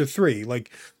The Witcher 3.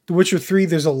 Like, The Witcher 3,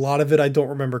 there's a lot of it I don't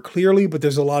remember clearly, but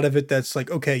there's a lot of it that's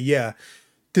like, okay, yeah,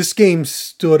 this game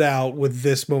stood out with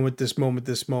this moment, this moment,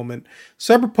 this moment.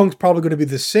 Cyberpunk's probably going to be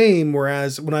the same,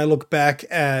 whereas when I look back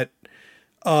at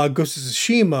Ghost of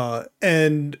Tsushima,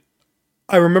 and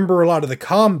I remember a lot of the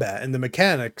combat and the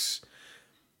mechanics,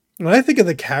 when I think of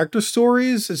the character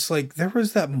stories, it's like there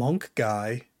was that monk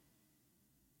guy.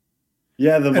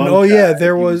 Yeah, the And monk oh yeah, guy,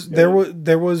 he was good.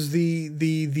 there was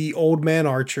the old man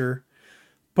archer.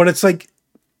 But it's like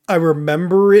I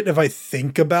remember it if I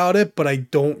think about it, but I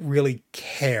don't really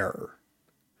care.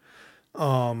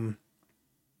 Um,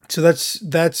 so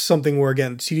that's something where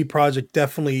again, CD Projekt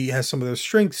definitely has some of their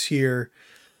strengths here.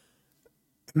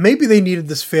 Maybe they needed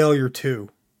this failure too,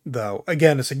 though.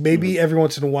 Again, it's like Mhm. maybe every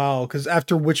once in a while, because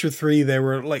after Witcher 3, they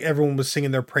were like everyone was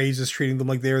singing their praises, treating them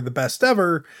like they were the best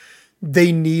ever.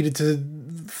 They needed to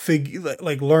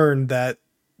like learn that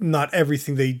not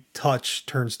everything they touch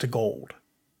turns to gold.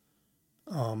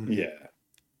 Um, Yeah,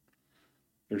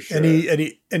 for sure.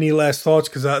 any last thoughts?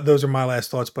 Because those are my last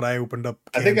thoughts, but I opened up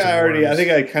cans of I think worms.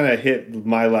 I kind of hit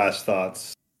my last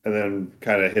thoughts and then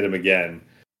kind of hit them again.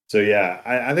 So yeah,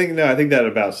 I think no, I think that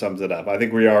about sums it up. I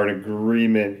think we are in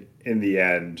agreement in the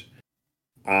end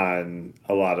on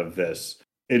a lot of this.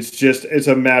 It's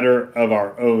a matter of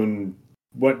our own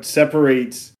what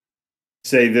separates,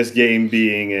 say, this game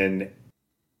being an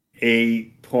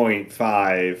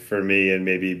 8.5 for me and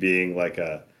maybe being like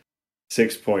a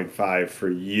 6.5 for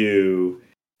you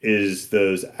is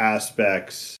those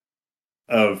aspects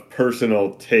of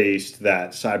personal taste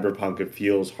that Cyberpunk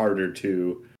feels harder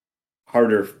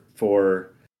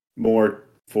for more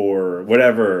for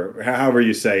whatever however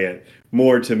you say it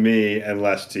more to me and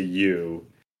less to you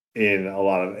in a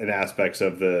lot of in aspects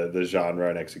of the genre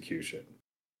and execution.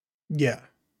 Yeah.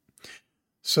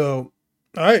 So,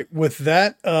 all right. With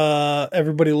that,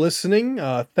 everybody listening,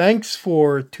 thanks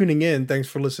for tuning in. Thanks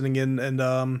for listening in, and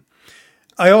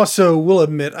I also will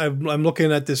admit I'm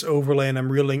looking at this overlay and I'm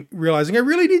realizing I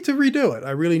really need to redo it.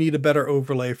 I really need a better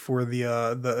overlay for the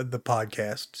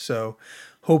podcast. So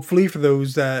hopefully for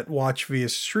those that watch via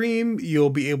stream, you'll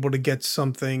be able to get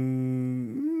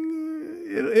something.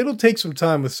 It'll take some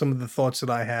time with some of the thoughts that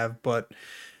I have, but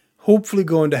hopefully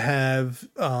going to have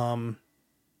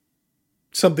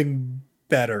something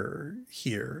better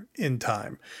here in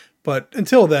time. But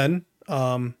until then,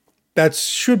 that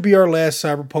should be our last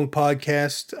Cyberpunk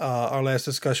podcast, our last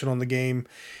discussion on the game.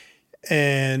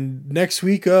 And next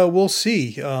week, we'll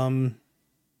see. Yeah,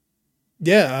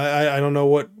 I don't know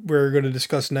what we're going to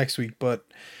discuss next week, but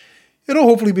it'll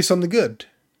hopefully be something good.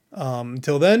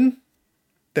 Until then,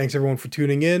 thanks everyone for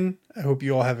tuning in. I hope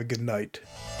you all have a good night.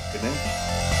 Good night.